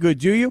they're that good,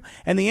 do you?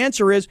 And the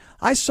answer is,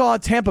 I saw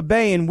Tampa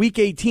Bay in Week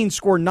 18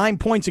 score 9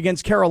 points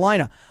against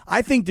Carolina.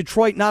 I think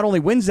Detroit not only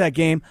wins that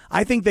game,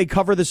 I think they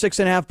cover the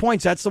 6.5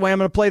 points. That's the way I'm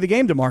going to play the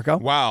game,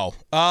 DeMarco. Wow.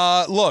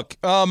 Look,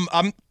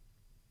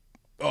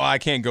 I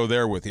can't go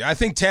there with you. I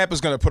think Tampa's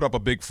going to put up a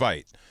big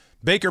fight.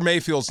 Baker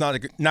Mayfield's not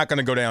going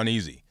to go down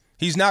easy.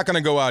 He's not going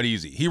to go out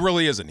easy. He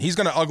really isn't. He's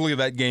going to ugly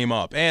that game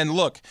up. And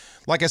look,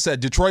 like I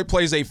said, Detroit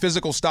plays a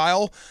physical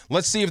style.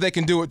 Let's see if they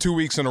can do it 2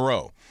 weeks in a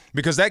row.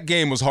 Because that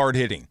game was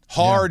hard-hitting.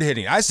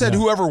 Hard-hitting. I said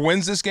whoever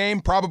wins this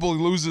game probably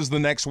loses the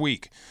next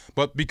week.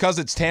 But because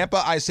it's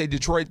Tampa, I say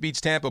Detroit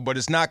beats Tampa, but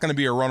it's not going to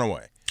be a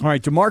runaway. All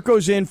right,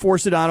 DeMarco's in for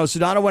Sedano.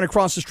 Sedano went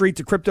across the street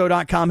to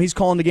Crypto.com. He's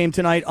calling the game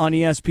tonight on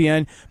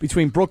ESPN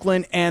between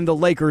Brooklyn and the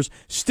Lakers.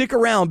 Stick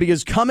around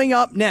because coming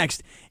up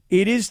next,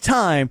 it is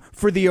time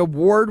for the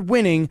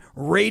award-winning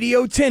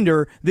Radio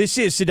Tinder. This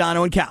is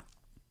Sedano and Cap.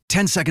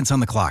 10 seconds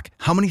on the clock.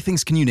 How many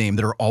things can you name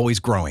that are always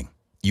growing?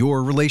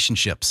 Your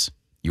relationships,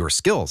 your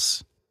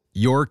skills,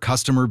 your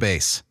customer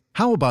base.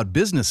 How about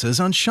businesses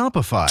on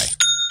Shopify?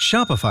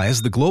 Shopify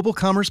is the global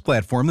commerce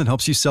platform that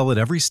helps you sell at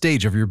every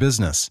stage of your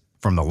business.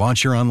 From the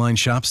launch your online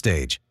shop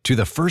stage, to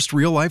the first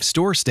real-life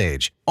store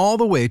stage, all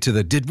the way to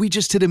the did we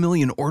just hit a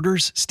million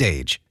orders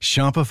stage,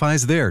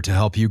 Shopify's there to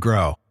help you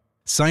grow.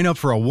 Sign up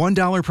for a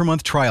 $1 per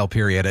month trial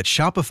period at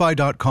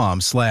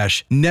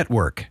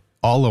shopify.com/network,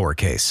 all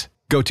lowercase.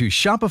 Go to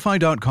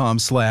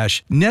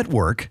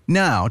shopify.com/network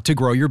now to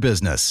grow your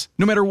business,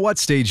 no matter what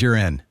stage you're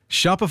in.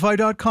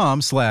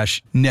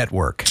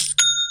 Shopify.com/network.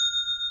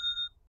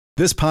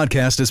 This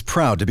podcast is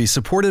proud to be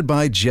supported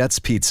by Jets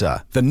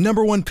Pizza, the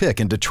 #1 pick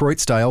in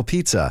Detroit-style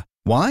pizza.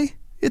 Why?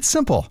 It's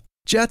simple.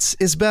 Jets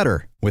is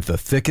better. With the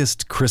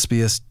thickest,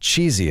 crispiest,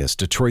 cheesiest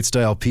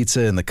Detroit-style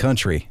pizza in the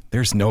country,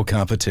 there's no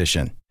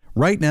competition.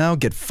 Right now,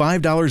 get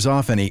 $5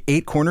 off any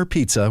 8-corner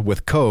pizza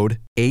with code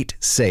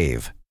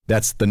 8SAVE.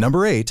 That's the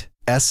number 8,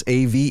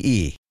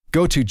 SAVE.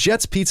 Go to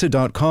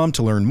jetspizza.com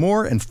to learn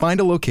more and find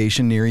a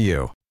location near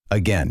you.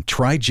 Again,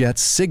 try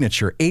Jet's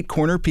signature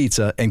 8-corner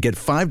pizza and get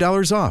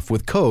 $5 off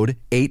with code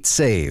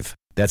 8SAVE.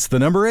 That's the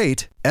number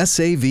 8,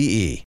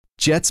 SAVE.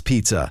 Jet's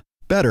Pizza.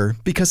 Better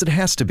because it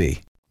has to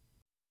be.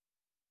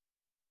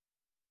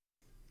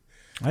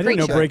 I didn't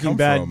know Breaking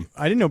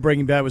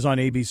Bad was on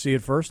ABC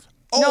at first.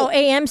 No,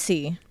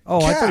 AMC.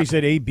 Oh, I thought he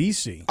said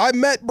ABC. I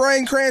met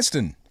Bryan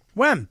Cranston.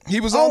 When? He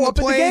was on the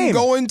plane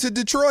going to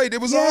Detroit. It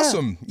was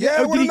awesome.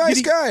 Yeah, what a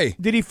nice guy.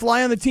 Did he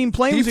fly on the team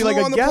plane? He was he flew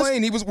like on a the guest?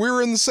 plane. We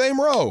were in the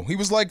same row. He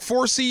was like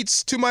 4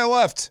 seats to my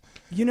left.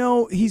 You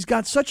know, he's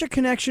got such a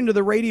connection to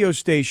the radio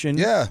station.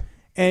 Yeah.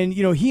 And,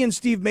 you know, he and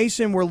Steve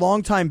Mason were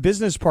longtime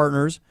business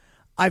partners.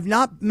 I've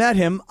not met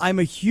him. I'm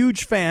a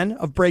huge fan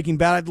of Breaking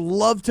Bad. I'd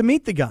love to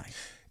meet the guy.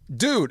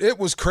 Dude, it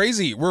was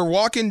crazy. We're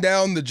walking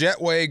down the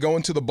jetway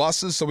going to the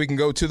buses so we can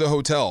go to the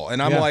hotel.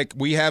 And I'm like,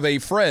 we have a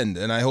friend,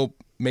 and I hope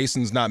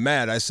Mason's not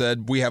mad. I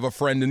said, we have a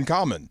friend in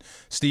common,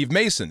 Steve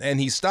Mason. And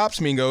he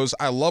stops me and goes,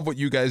 I love what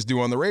you guys do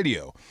on the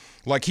radio.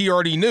 Like he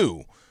already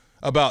knew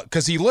about,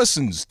 because he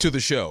listens to the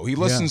show. He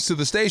listens to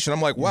the station. I'm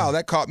like, wow,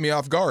 that caught me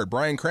off guard.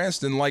 Bryan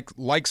Cranston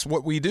likes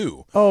what we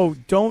do. Oh,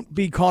 don't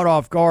be caught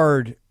off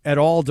guard at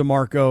all,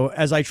 DeMarco.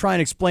 As I try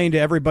and explain to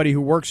everybody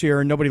who works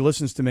here and nobody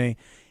listens to me,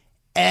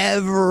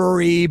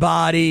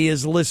 everybody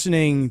is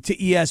listening to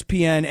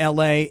ESPN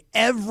LA.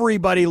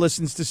 Everybody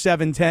listens to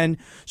 710.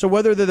 So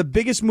whether they're the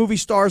biggest movie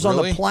stars on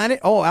the planet,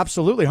 oh,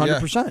 absolutely,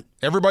 100%. Yeah.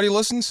 Everybody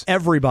listens?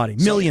 Everybody.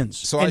 Millions.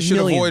 So I should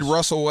avoid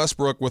Russell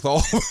Westbrook with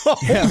all.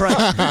 Yeah,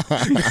 right.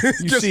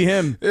 You see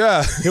him.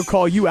 Yeah. He'll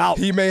call you out.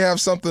 He may have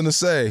something to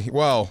say.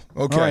 Wow.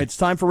 Okay. All right, it's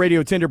time for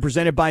Radio Tinder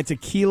presented by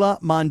Tequila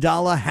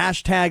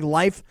Mandala. #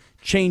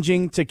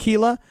 life-changing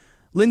tequila.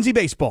 Lindsay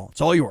Baseball,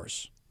 it's all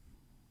yours.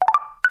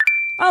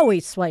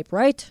 Always swipe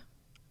right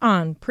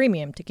on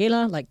premium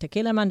tequila like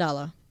Tequila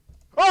Mandala.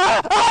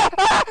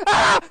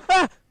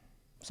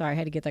 Sorry, I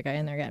had to get that guy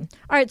in there again.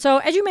 All right, so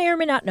as you may or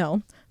may not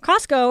know,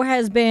 Costco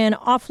has been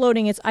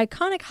offloading its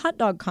iconic hot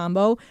dog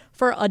combo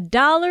for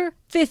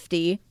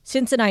 $1.50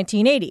 since the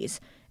 1980s.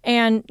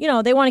 And, you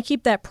know, they want to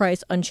keep that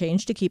price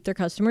unchanged to keep their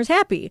customers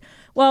happy.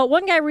 Well,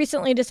 one guy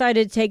recently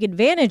decided to take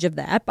advantage of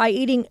that by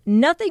eating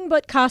nothing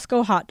but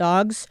Costco hot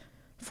dogs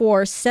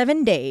for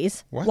 7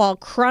 days while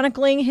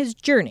chronicling his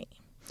journey.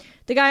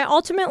 The guy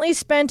ultimately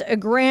spent a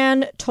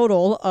grand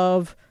total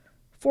of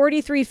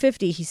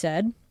 $43.50, he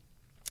said.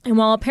 And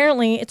while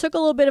apparently it took a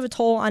little bit of a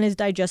toll on his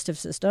digestive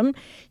system,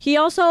 he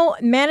also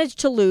managed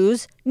to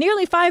lose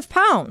nearly 5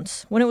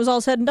 pounds when it was all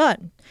said and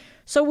done.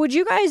 So would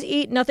you guys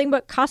eat nothing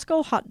but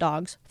Costco hot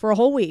dogs for a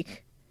whole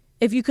week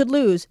if you could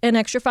lose an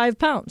extra 5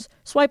 pounds?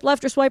 Swipe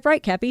left or swipe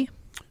right, Cappy?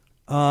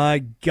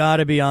 I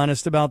gotta be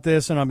honest about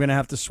this, and I'm gonna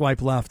have to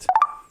swipe left.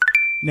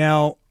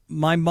 Now,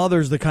 my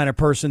mother's the kind of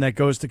person that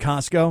goes to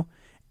Costco,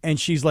 and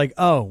she's like,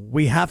 oh,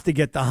 we have to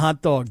get the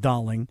hot dog,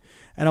 darling.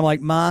 And I'm like,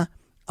 Ma,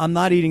 I'm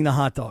not eating the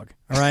hot dog,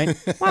 all right?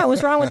 Wow,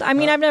 what's wrong with, I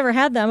mean, I've never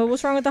had them, but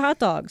what's wrong with the hot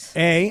dogs?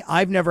 A,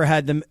 I've never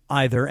had them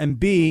either, and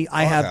B,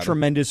 I have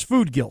tremendous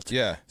food guilt.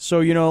 Yeah. So,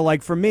 you know,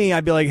 like for me,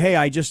 I'd be like, hey,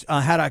 I just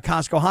had a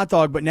Costco hot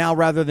dog, but now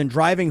rather than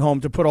driving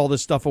home to put all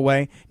this stuff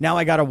away, now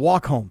I got to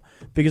walk home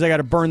because I got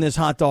to burn this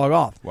hot dog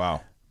off.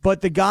 Wow.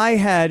 But the guy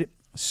had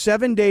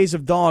 7 days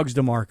of dogs,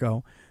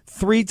 DeMarco,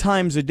 3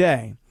 times a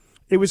day.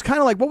 It was kind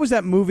of like, what was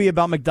that movie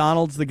about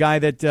McDonald's? The guy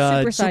that...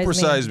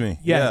 Supersize Me.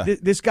 Yeah,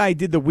 this guy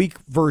did the weak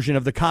version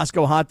of the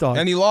Costco hot dog.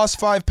 And he lost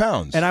 5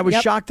 pounds. And I was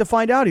shocked to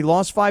find out he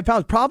lost 5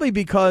 pounds. Probably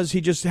because he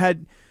just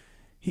had...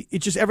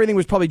 everything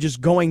was probably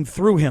just going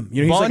through him.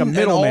 You know, he's like a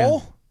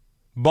middleman.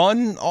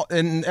 Bun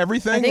and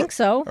everything? I think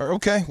so.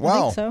 Okay, wow.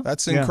 I think so.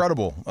 That's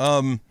incredible.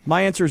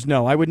 My answer is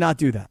no. I would not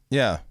do that.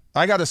 Yeah.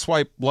 I got to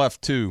swipe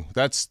left, too.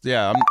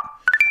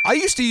 I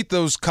used to eat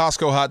those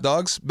Costco hot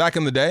dogs back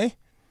in the day.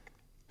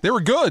 They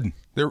were good.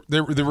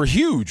 They were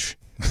huge.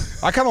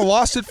 I kind of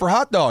lost it for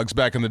hot dogs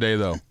back in the day,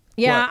 though.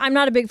 Yeah, I'm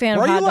not a big fan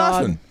of hot dogs. Why are you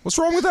laughing? What's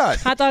wrong with that?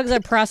 Hot dogs are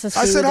processed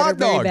food. I said hot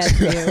that are dogs.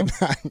 very bad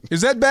for you.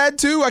 Is that bad,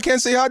 too? I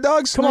can't say hot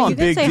dogs? Come on, you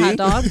Big can say D. hot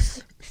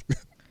dogs.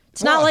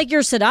 It's not like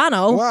your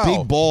Sedano. Wow.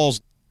 Big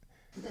balls.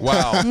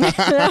 Wow.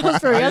 That was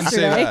for I didn't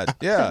say yesterday. that.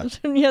 Yeah. That was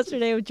from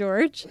yesterday with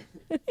George.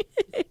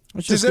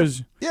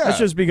 That's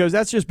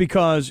just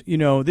because, you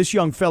know, this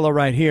young fella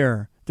right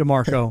here,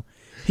 DeMarco,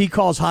 he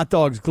calls hot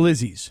dogs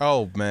glizzies.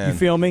 Oh, man. You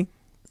feel me?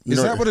 Is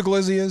that what a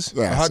glizzy is?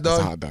 Yeah, a hot dog?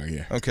 It's a hot dog,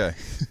 yeah. Okay.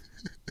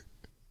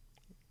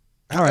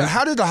 All right.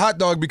 How did a hot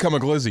dog become a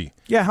glizzy?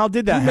 Yeah, how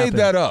did that Who happen? made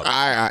that up?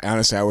 I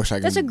honestly, I wish I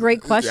could. That's a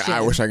great question.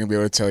 I wish I could be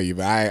able to tell you,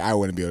 but I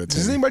wouldn't be able to tell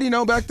Does you. anybody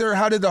know back there,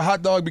 how did the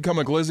hot dog become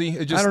a glizzy?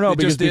 It just, I don't know, it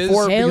because just is?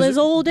 before- Tale because as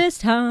old as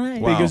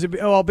time.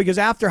 Wow. Because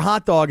after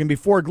hot dog and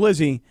before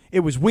glizzy,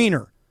 it was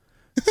wiener.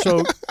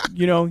 So,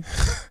 you know,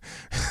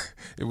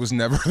 It was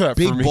never that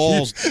Big for me.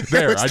 balls. It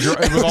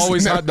was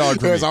always hot dog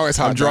for me. It was always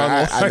hot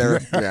dog. I never,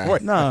 yeah.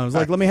 No, it was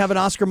like, let me have an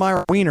Oscar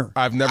Mayer wiener.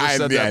 I've never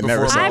said that before.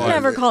 never said I've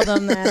never called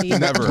them that either.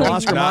 Never.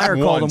 Oscar Mayer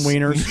called them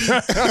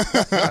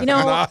wieners. You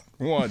know, Not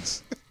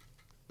once.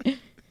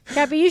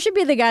 Cappy, you should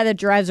be the guy that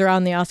drives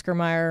around the Oscar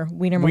Mayer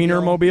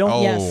Wienermobile. Wienermobile?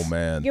 Oh, Yes.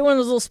 man. Get one of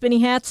those little spinny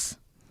hats.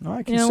 No, I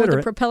With consider the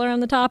it. propeller on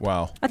the top.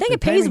 Wow. I think They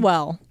it pay pays me.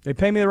 well. They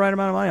pay me the right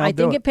amount of money. I'll I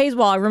do think it. it pays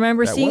well. I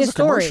remember That seeing was a a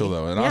story. commercial,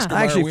 though, an Yeah. Oscar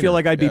I actually Mayer feel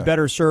like wiener. I'd be Yeah.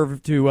 better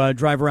served to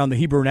drive around the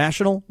Hebrew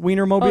National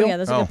Wienermobile. Oh, yeah,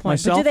 that's a good point.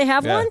 myself. But do they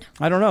have Yeah. one?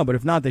 I don't know, but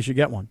if not, they should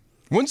get one.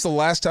 When's the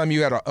last time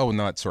you had a? Oh,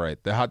 no, that's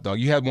right. The hot dog.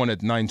 You had one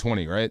at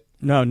 920, right?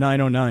 No,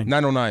 909.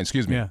 909.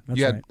 Excuse me. Yeah, that's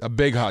you had right. a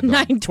big hot dog.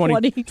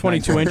 920.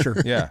 22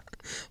 incher. Yeah.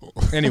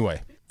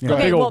 Anyway. Yeah, Go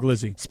big ahead. old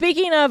glizzy.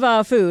 Speaking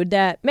of food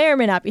that may or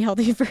may not be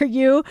healthy for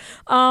you,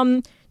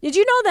 did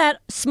you know that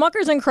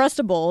Smucker's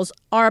Uncrustables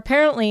are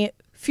apparently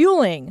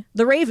fueling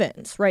the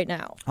Ravens right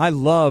now? I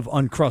love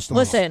Uncrustables.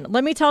 Listen,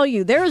 let me tell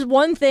you, there's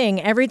one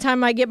thing every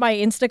time I get my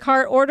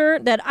Instacart order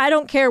that I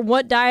don't care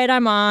what diet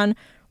I'm on,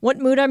 what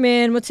mood I'm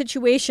in, what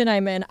situation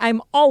I'm in,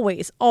 I'm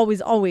always,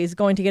 always, always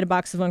going to get a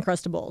box of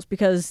Uncrustables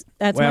because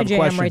that's We my have a jam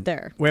question. right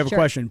there. We have Sure.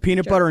 a question.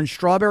 Peanut butter and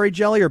strawberry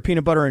jelly or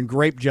peanut butter and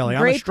grape jelly?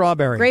 I'm a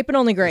strawberry. Grape and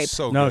only grape.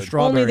 So No, good.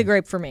 strawberry. Only the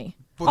grape for me.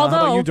 How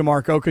about Although, you,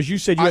 DeMarco? Because you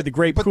said you had the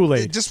grape But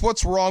Kool-Aid. Just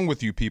what's wrong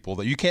with you people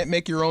that you can't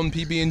make your own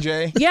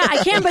PB&J? yeah, I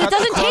can, but it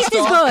doesn't taste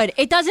as off? good.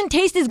 It doesn't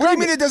taste as good. What do you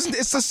mean it doesn't?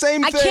 It's the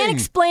same I thing. can't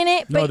explain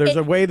it. No, but there's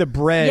a way the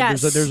bread.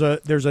 Yes.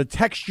 There's a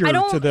texture I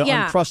don't- to the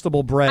yeah.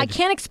 Uncrustable bread. I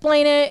can't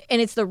explain it, and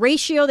it's the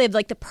ratio. They have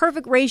like the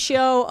perfect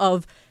ratio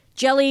of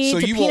jelly So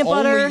to you peanut will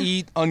butter. only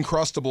eat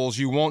Uncrustables.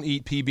 You won't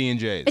eat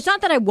PB&Js. It's not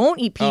that I won't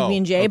eat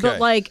PB&J, but okay.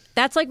 like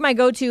that's like my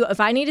go-to.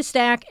 If I need a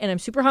snack and I'm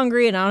super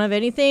hungry and I don't have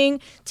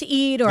anything to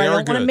eat or They I are don't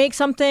want to good. make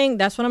something,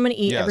 that's what I'm going to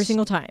eat Yes. every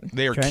single time.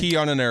 They are key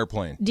on an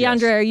airplane.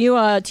 DeAndre, Yes. are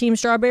you team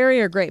strawberry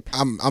or grape?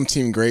 I'm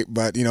team grape,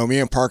 but me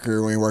and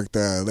Parker, when we worked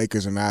the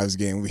Lakers and Mavs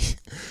game,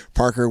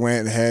 Parker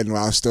went ahead and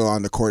I was still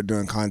on the court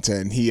doing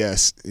content, and he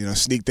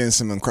sneaked in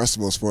some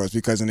Uncrustables for us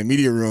because in the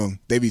media room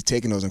they be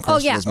taking those Uncrustables, Oh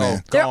yeah,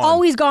 man. they're gone.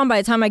 always gone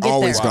by the time I get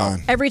Always there.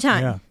 gone. Every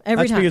time. Yeah.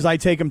 Every That's time. because I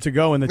take them to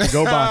go in the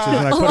to-go boxes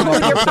and I put them Along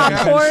with your up.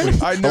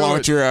 popcorn. I know Along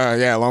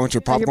it. with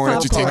your popcorn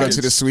that you take popcorn. up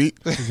to the suite.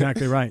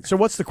 Exactly right. So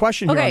what's the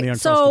question here on the Okay,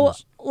 so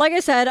Uncrustables? like I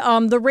said,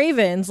 the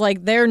Ravens,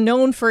 like they're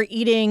known for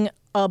eating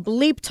a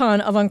bleep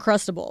ton of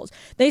Uncrustables.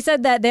 They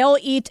said that they'll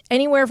eat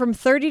anywhere from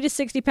 30 to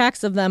 60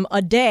 packs of them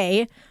a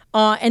day,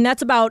 and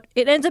that's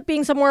it ends up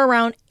being somewhere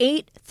around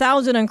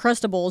 8,000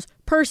 Uncrustables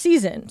per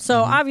season.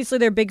 So obviously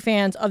they're big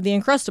fans of the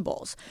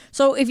Uncrustables.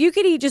 So if you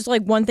could eat just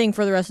like one thing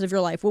for the rest of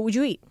your life, what would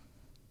you eat?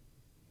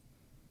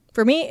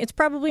 For me, it's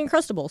probably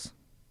Uncrustables.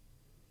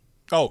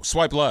 Oh,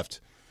 swipe left.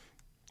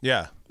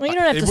 Yeah. Well, you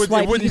don't have to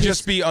swipe. It You wouldn't could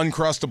just be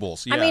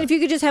Uncrustables. Yeah. I mean, if you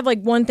could just have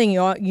like one thing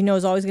you know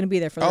is always going to be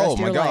there for the rest oh of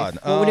my your God.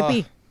 life, what would it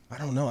be? I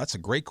don't know. That's a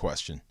great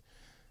question.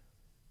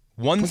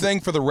 One thing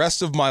for the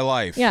rest of my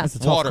life. Yeah. That's a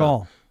tough Water.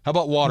 call. How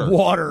about water?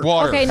 Water.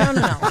 Okay, no.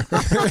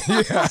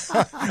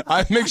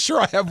 I make sure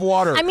I have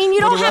water. I mean, you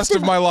for don't the have rest to.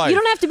 of my life. You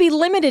don't have to be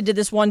limited to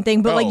this one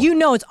thing, but like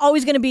Oh. it's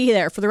always going to be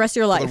there for the rest of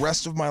your life. For the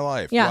rest of my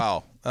life. Yeah.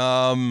 Wow.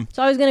 It's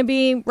always going to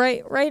be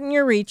right in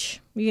your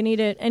reach. You can eat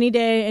it any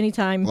day,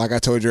 anytime. Like I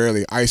told you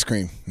earlier, ice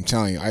cream. I'm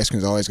telling you, ice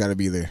cream's always got to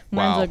be there.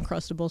 Mine's Wow.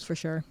 Uncrustables for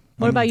sure.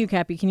 What about you,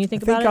 Cappy? Can you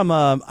think I think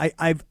about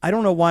it? I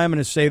don't know why I'm going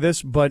to say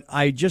this, but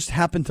I just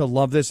happen to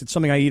love this. It's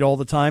something I eat all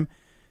the time.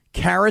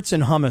 Carrots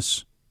and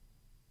hummus.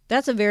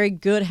 That's a very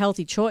good,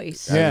 healthy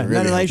choice. Yeah, Yeah, isn't that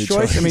really a nice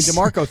healthy choice? I mean, choice.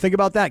 DeMarco, think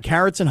about that.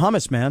 Carrots and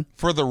hummus, man.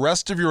 For the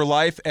rest of your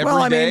life, every day.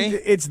 Well, I mean,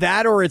 it's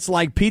that or it's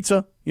like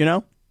pizza, you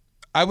know?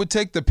 I would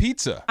take the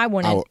pizza. I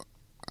wouldn't.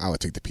 I would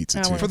take the pizza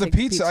I too. would. For the Take the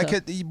pizza, I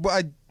pizza.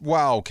 could.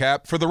 Wow,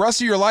 Cap. For the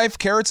rest of your life,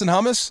 carrots and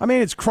hummus. I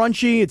mean, it's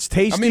crunchy, it's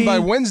tasty. I mean, by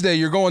Wednesday,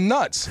 you're going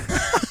nuts.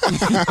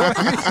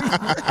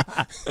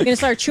 You're going to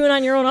start chewing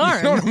on your own arm.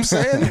 You know what I'm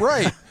saying?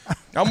 Right.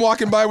 I'm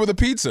walking by with a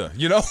pizza.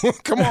 You know?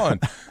 Come on.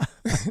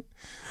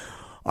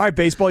 All right,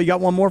 baseball, you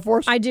got one more for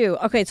us? I do.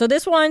 Okay, so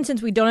this one,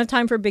 since we don't have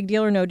time for big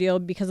deal or no deal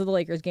because of the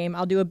Lakers game,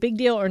 I'll do a big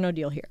deal or no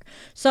deal here.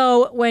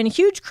 So when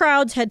huge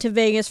crowds head to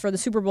Vegas for the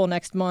Super Bowl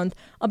next month,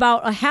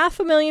 about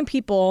 500,000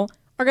 people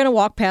are going to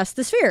walk past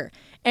the Sphere.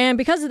 And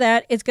because of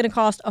that, it's going to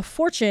cost a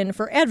fortune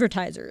for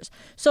advertisers.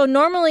 So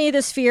normally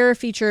the Sphere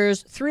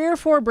features 3 or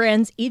 4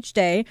 brands each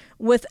day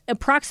with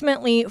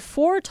approximately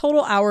 4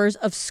 total hours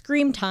of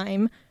screen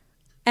time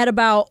at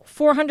about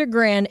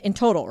 $400,000 in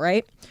total,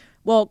 right?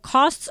 Well,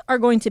 costs are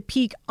going to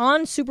peak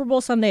on Super Bowl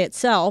Sunday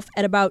itself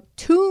at about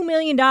 $2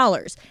 million,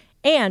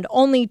 and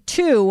only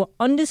 2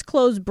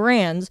 undisclosed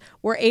brands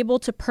were able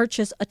to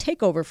purchase a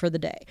takeover for the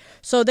day.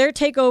 So their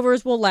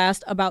takeovers will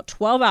last about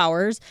 12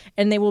 hours,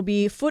 and they will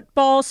be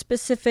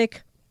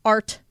football-specific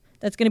art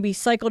that's going to be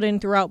cycled in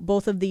throughout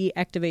both of the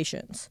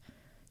activations.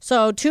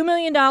 So $2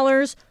 million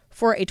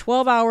for a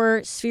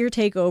 12-hour Sphere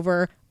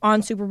takeover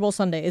on Super Bowl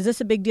Sunday. Is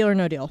this a big deal or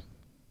no deal?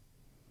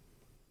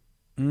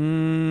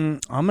 I'm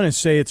going to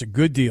say it's a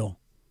good deal.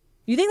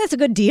 You think that's a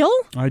good deal?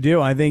 I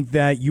do. I think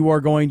that you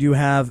are going to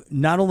have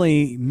not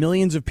only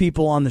millions of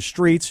people on the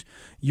streets,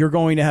 you're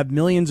going to have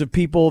millions of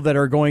people that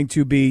are going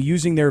to be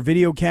using their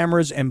video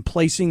cameras and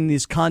placing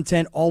this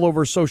content all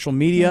over social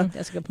media.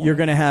 That's a good point. You're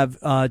going to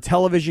have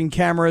television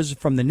cameras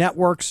from the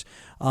networks.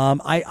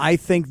 I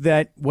think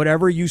that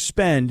whatever you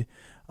spend,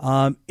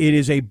 it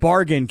is a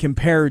bargain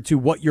compared to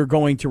what you're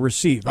going to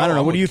receive. I don't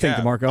know. What do you think,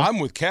 DeMarco? I'm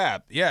with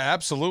Cap. Yeah,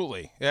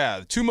 absolutely.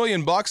 Yeah, $2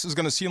 million is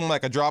going to seem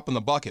like a drop in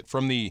the bucket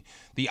from the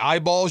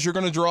eyeballs you're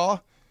going to draw.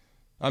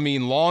 I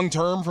mean, long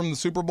term from the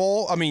Super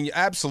Bowl. I mean,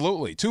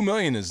 absolutely. $2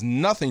 million is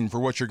nothing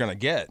for what you're going to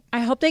get. I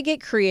hope they get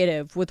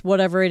creative with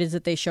whatever it is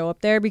that they show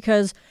up there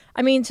because,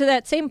 I mean, to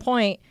that same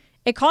point,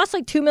 it costs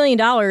like $2 million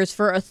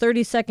for a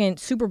 30-second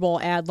Super Bowl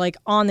ad, like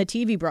on the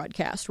TV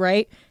broadcast,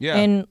 right? Yeah.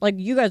 And like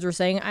you guys were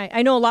saying,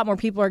 I know a lot more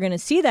people are going to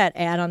see that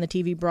ad on the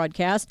TV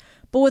broadcast,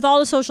 but with all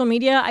the social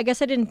media, I guess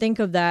I didn't think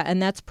of that,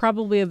 and that's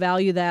probably a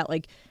value that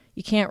like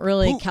you can't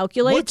really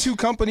calculate. What two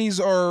companies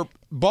are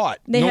bought?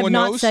 They no have one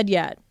not knows? said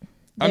yet.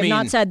 They have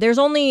not said. There's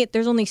only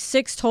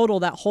 6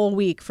 total that whole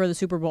week for the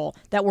Super Bowl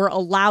that were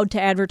allowed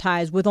to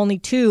advertise, with only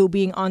 2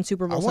 being on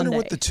Super Bowl I wonder Sunday.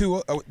 what the two.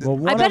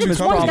 I bet it's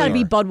one's got to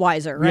be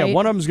Budweiser, right? Yeah,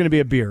 one of them is going to be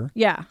a beer.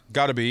 Yeah.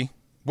 Got to be.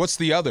 What's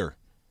the other?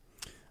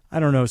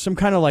 I don't know. Some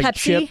kind of like Pepsi?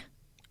 chip.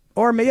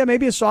 Or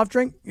maybe a soft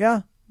drink.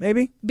 Yeah,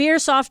 maybe. Beer,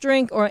 soft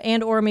drink,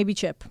 or maybe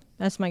chip.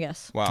 That's my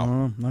guess.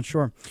 Wow. Not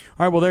sure. All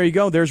right, well, there you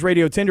go. There's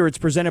Radio Tinder. It's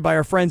presented by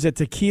our friends at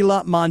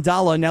Tequila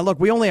Mandala. Now, look,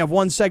 we only have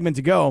one segment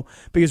to go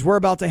because we're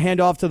about to hand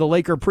off to the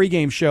Laker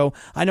pregame show.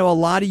 I know a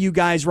lot of you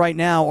guys right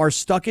now are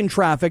stuck in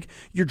traffic.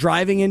 You're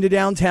driving into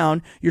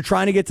downtown. You're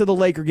trying to get to the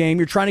Laker game.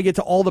 You're trying to get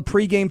to all the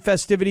pregame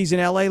festivities in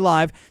LA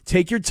Live.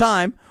 Take your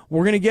time.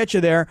 We're going to get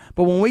you there.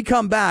 But when we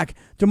come back,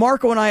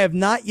 DeMarco and I have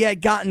not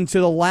yet gotten to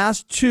the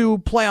last 2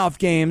 playoff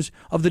games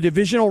of the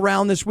divisional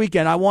round this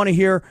weekend. I want to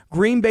hear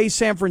Green Bay,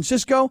 San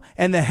Francisco,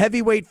 and the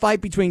heavyweight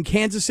fight between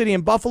Kansas City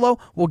and Buffalo.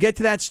 We'll get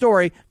to that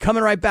story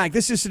coming right back.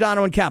 This is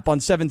Sedano and Cap on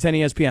 710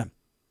 ESPN.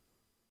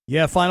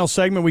 Yeah, final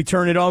segment. We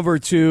turn it over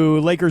to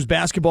Lakers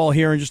basketball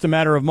here in just a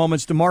matter of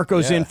moments.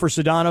 DeMarco's in for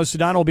Sedano.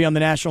 Sedano will be on the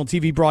national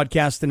TV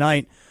broadcast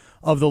tonight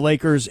of the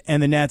Lakers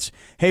and the Nets.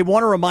 Hey,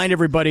 want to remind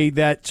everybody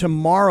that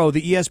tomorrow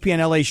the ESPN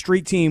LA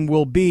Street Team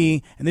will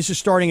be, and this is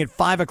starting at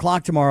 5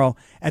 o'clock tomorrow,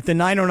 at the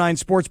 909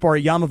 Sports Bar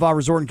at Yamava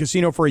Resort and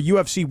Casino for a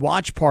UFC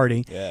watch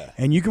party. Yeah.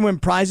 And you can win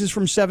prizes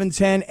from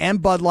 710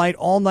 and Bud Light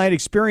all night.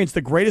 Experience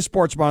the greatest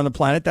sports bar on the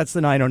planet. That's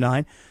the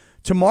 909.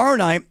 Tomorrow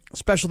night,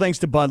 special thanks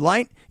to Bud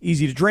Light.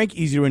 Easy to drink,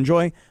 easy to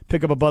enjoy.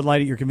 Pick up a Bud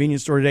Light at your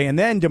convenience store today. And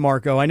then,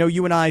 DeMarco, I know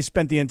you and I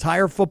spent the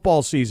entire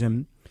football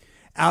season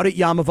out at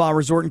Yamava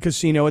Resort and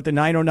Casino at the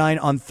 909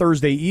 on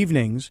Thursday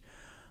evenings.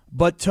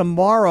 But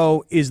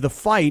tomorrow is the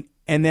fight,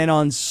 and then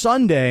on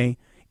Sunday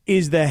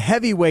is the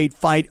heavyweight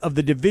fight of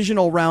the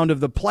divisional round of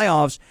the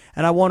playoffs.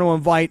 And I want to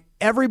invite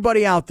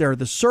everybody out there,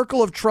 the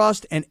Circle of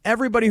Trust, and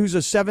everybody who's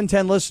a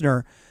 710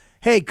 listener,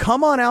 hey,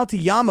 come on out to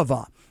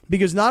Yamava.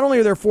 Because not only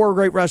are there 4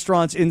 great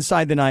restaurants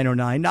inside the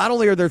 909, not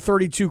only are there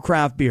 32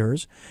 craft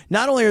beers,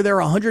 not only are there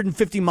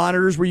 150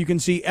 monitors where you can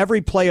see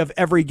every play of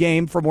every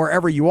game from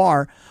wherever you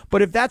are,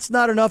 but if that's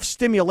not enough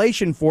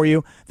stimulation for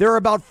you, there are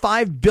about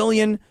 5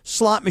 billion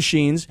slot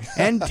machines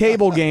and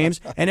table games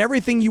and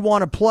everything you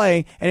want to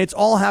play, and it's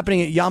all happening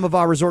at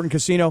Yamava Resort and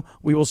Casino.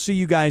 We will see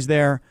you guys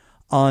there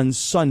on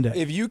Sunday.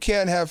 If you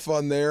can't have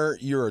fun there,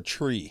 you're a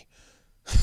tree.